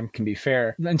I can be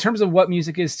fair. In terms of what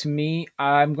music is to me,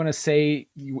 I'm going to say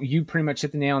you pretty much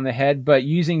hit the nail on the head. But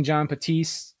using John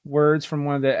Batiste words from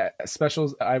one of the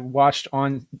specials I watched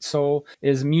on Soul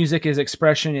is music is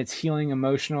expression, it's healing,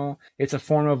 emotional, it's a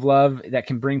form of love that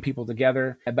can bring people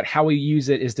together, but how we use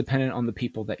it is dependent on the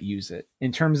people that use it.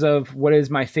 In terms of what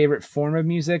is my favorite form of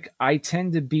music, I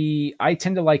tend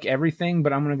to like everything,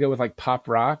 but I'm going to go with like pop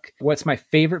rock. What's my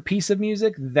favorite piece of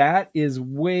music? That is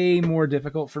way more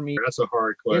difficult for me. That's a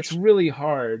hard question. It's really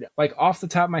hard. Like off the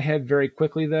top of my head very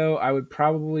quickly though, I would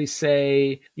probably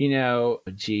say,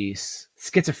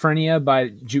 Schizophrenia by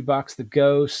Jukebox the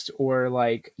Ghost, or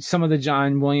like some of the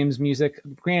John Williams music.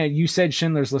 Granted, you said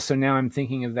Schindler's List, so now I'm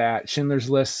thinking of that. Schindler's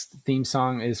List theme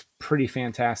song is pretty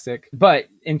fantastic. But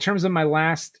in terms of my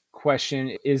last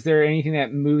question, is there anything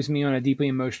that moves me on a deeply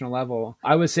emotional level?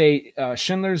 I would say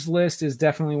Schindler's List is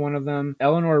definitely one of them.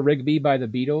 Eleanor Rigby by the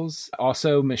Beatles.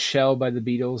 Also Michelle by the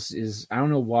Beatles is, I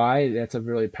don't know why, that's a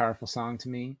really powerful song to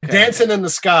me. Okay. Dancing in the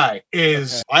Sky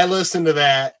is, I listened to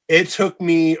that. It took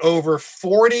me over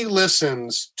 40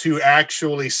 listens to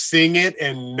actually sing it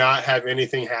and not have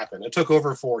anything happen. It took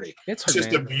over 40. It's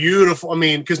just a beautiful,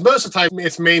 because most of the time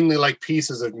it's mainly like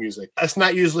pieces of music. It's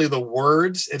not usually the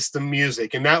words, it's the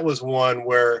music. And that was one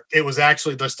where it was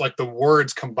actually just like the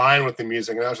words combined with the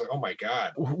music. And I was like, oh my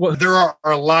God. Well, there are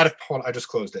a lot of, hold on, I just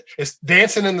closed it. It's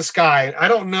Dancing in the Sky. I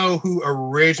don't know who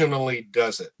originally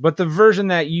does it. But the version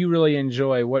that you really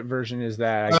enjoy, what version is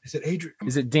that? Is it Adrian?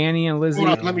 Is it Danny and Lizzie?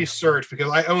 Hold on, let me search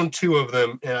because I own two of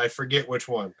them and I forget which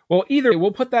one. Well, either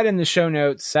we'll put that in the show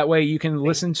notes. That way you can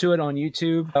listen to it on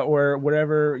YouTube or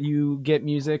wherever you get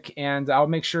music, and I'll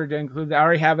make sure to include that. I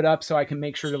already have it up, so I can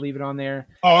make sure to leave it on there.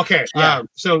 Oh, okay. Yeah.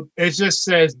 So it just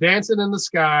says Dancing in the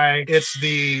Sky. It's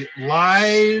the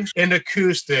live and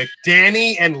acoustic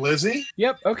Danny and Lizzie.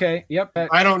 Yep. Okay. Yep.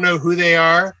 I don't know who they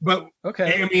are, but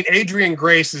okay. I mean, Adrian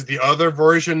Grace is the other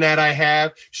version that I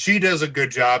have. She does a good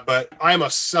job, but I'm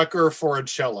a sucker for a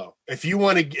cello. If you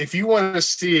want to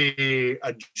see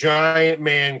a giant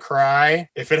man cry,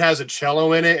 if it has a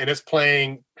cello in it and it's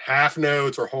playing half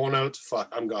notes or whole notes,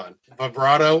 fuck, I'm gone.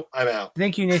 Vibrato, I'm out.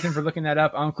 Thank you, Nathan, for looking that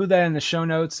up. I'll include that in the show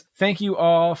notes. Thank you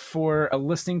all for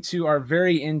listening to our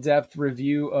very in-depth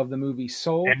review of the movie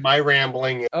Soul. And my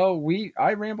rambling.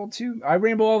 I ramble too. I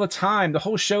ramble all the time. The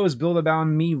whole show is built about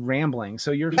me rambling.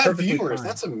 So you're perfectly viewers. Fine.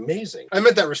 That's amazing. I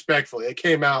meant that respectfully. It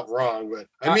came out wrong, but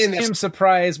I am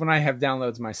surprised when I have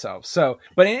downloads myself. So,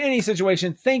 but in any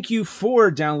situation, thank you for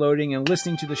downloading and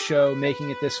listening to the show, making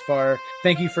it this far.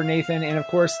 Thank you for Nathan, and of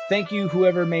course, thank you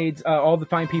whoever made all the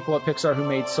fine people at Pixar who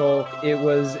made Soul. It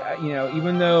was,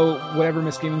 even though whatever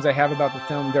misgivings I have about the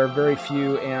film, there are very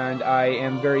few, and I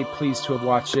am very pleased to have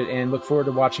watched it and look forward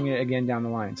to watching it again down the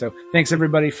line. So thanks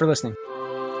everybody for listening.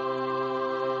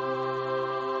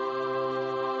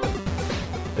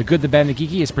 The Good, the Bad, and the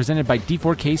Geeky is presented by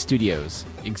D4K Studios.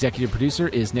 Executive producer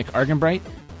is Nick Argenbright.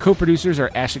 Co-producers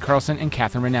are Ashley Carlson and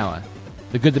Catherine Ranella.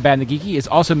 The Good, the Bad, and the Geeky is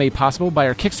also made possible by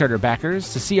our Kickstarter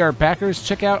backers. To see our backers,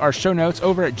 check out our show notes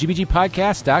over at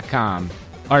gbgpodcast.com.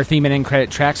 Our theme and end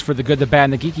credit tracks for The Good, the Bad,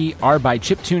 and the Geeky are by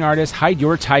chiptune artist Hide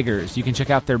Your Tigers. You can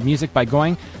check out their music by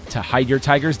going to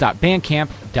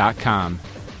hideyourtigers.bandcamp.com.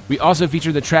 We also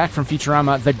feature the track from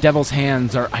Futurama, The Devil's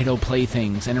Hands Are Idle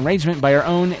Playthings, an arrangement by our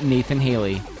own Nathan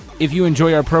Haley. If you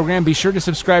enjoy our program, be sure to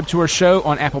subscribe to our show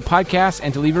on Apple Podcasts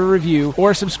and to leave a review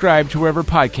or subscribe to wherever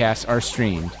podcasts are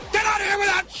streamed. Get out of here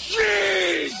without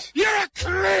cheese! You're a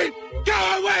creep! Go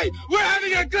away! We're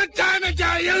having a good time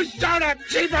until you showed up,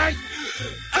 cheapers!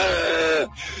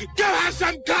 Go have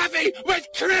some coffee with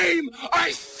cream or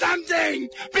something!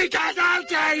 Because I'll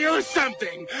tell you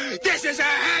something! This is a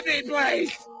happy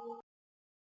place!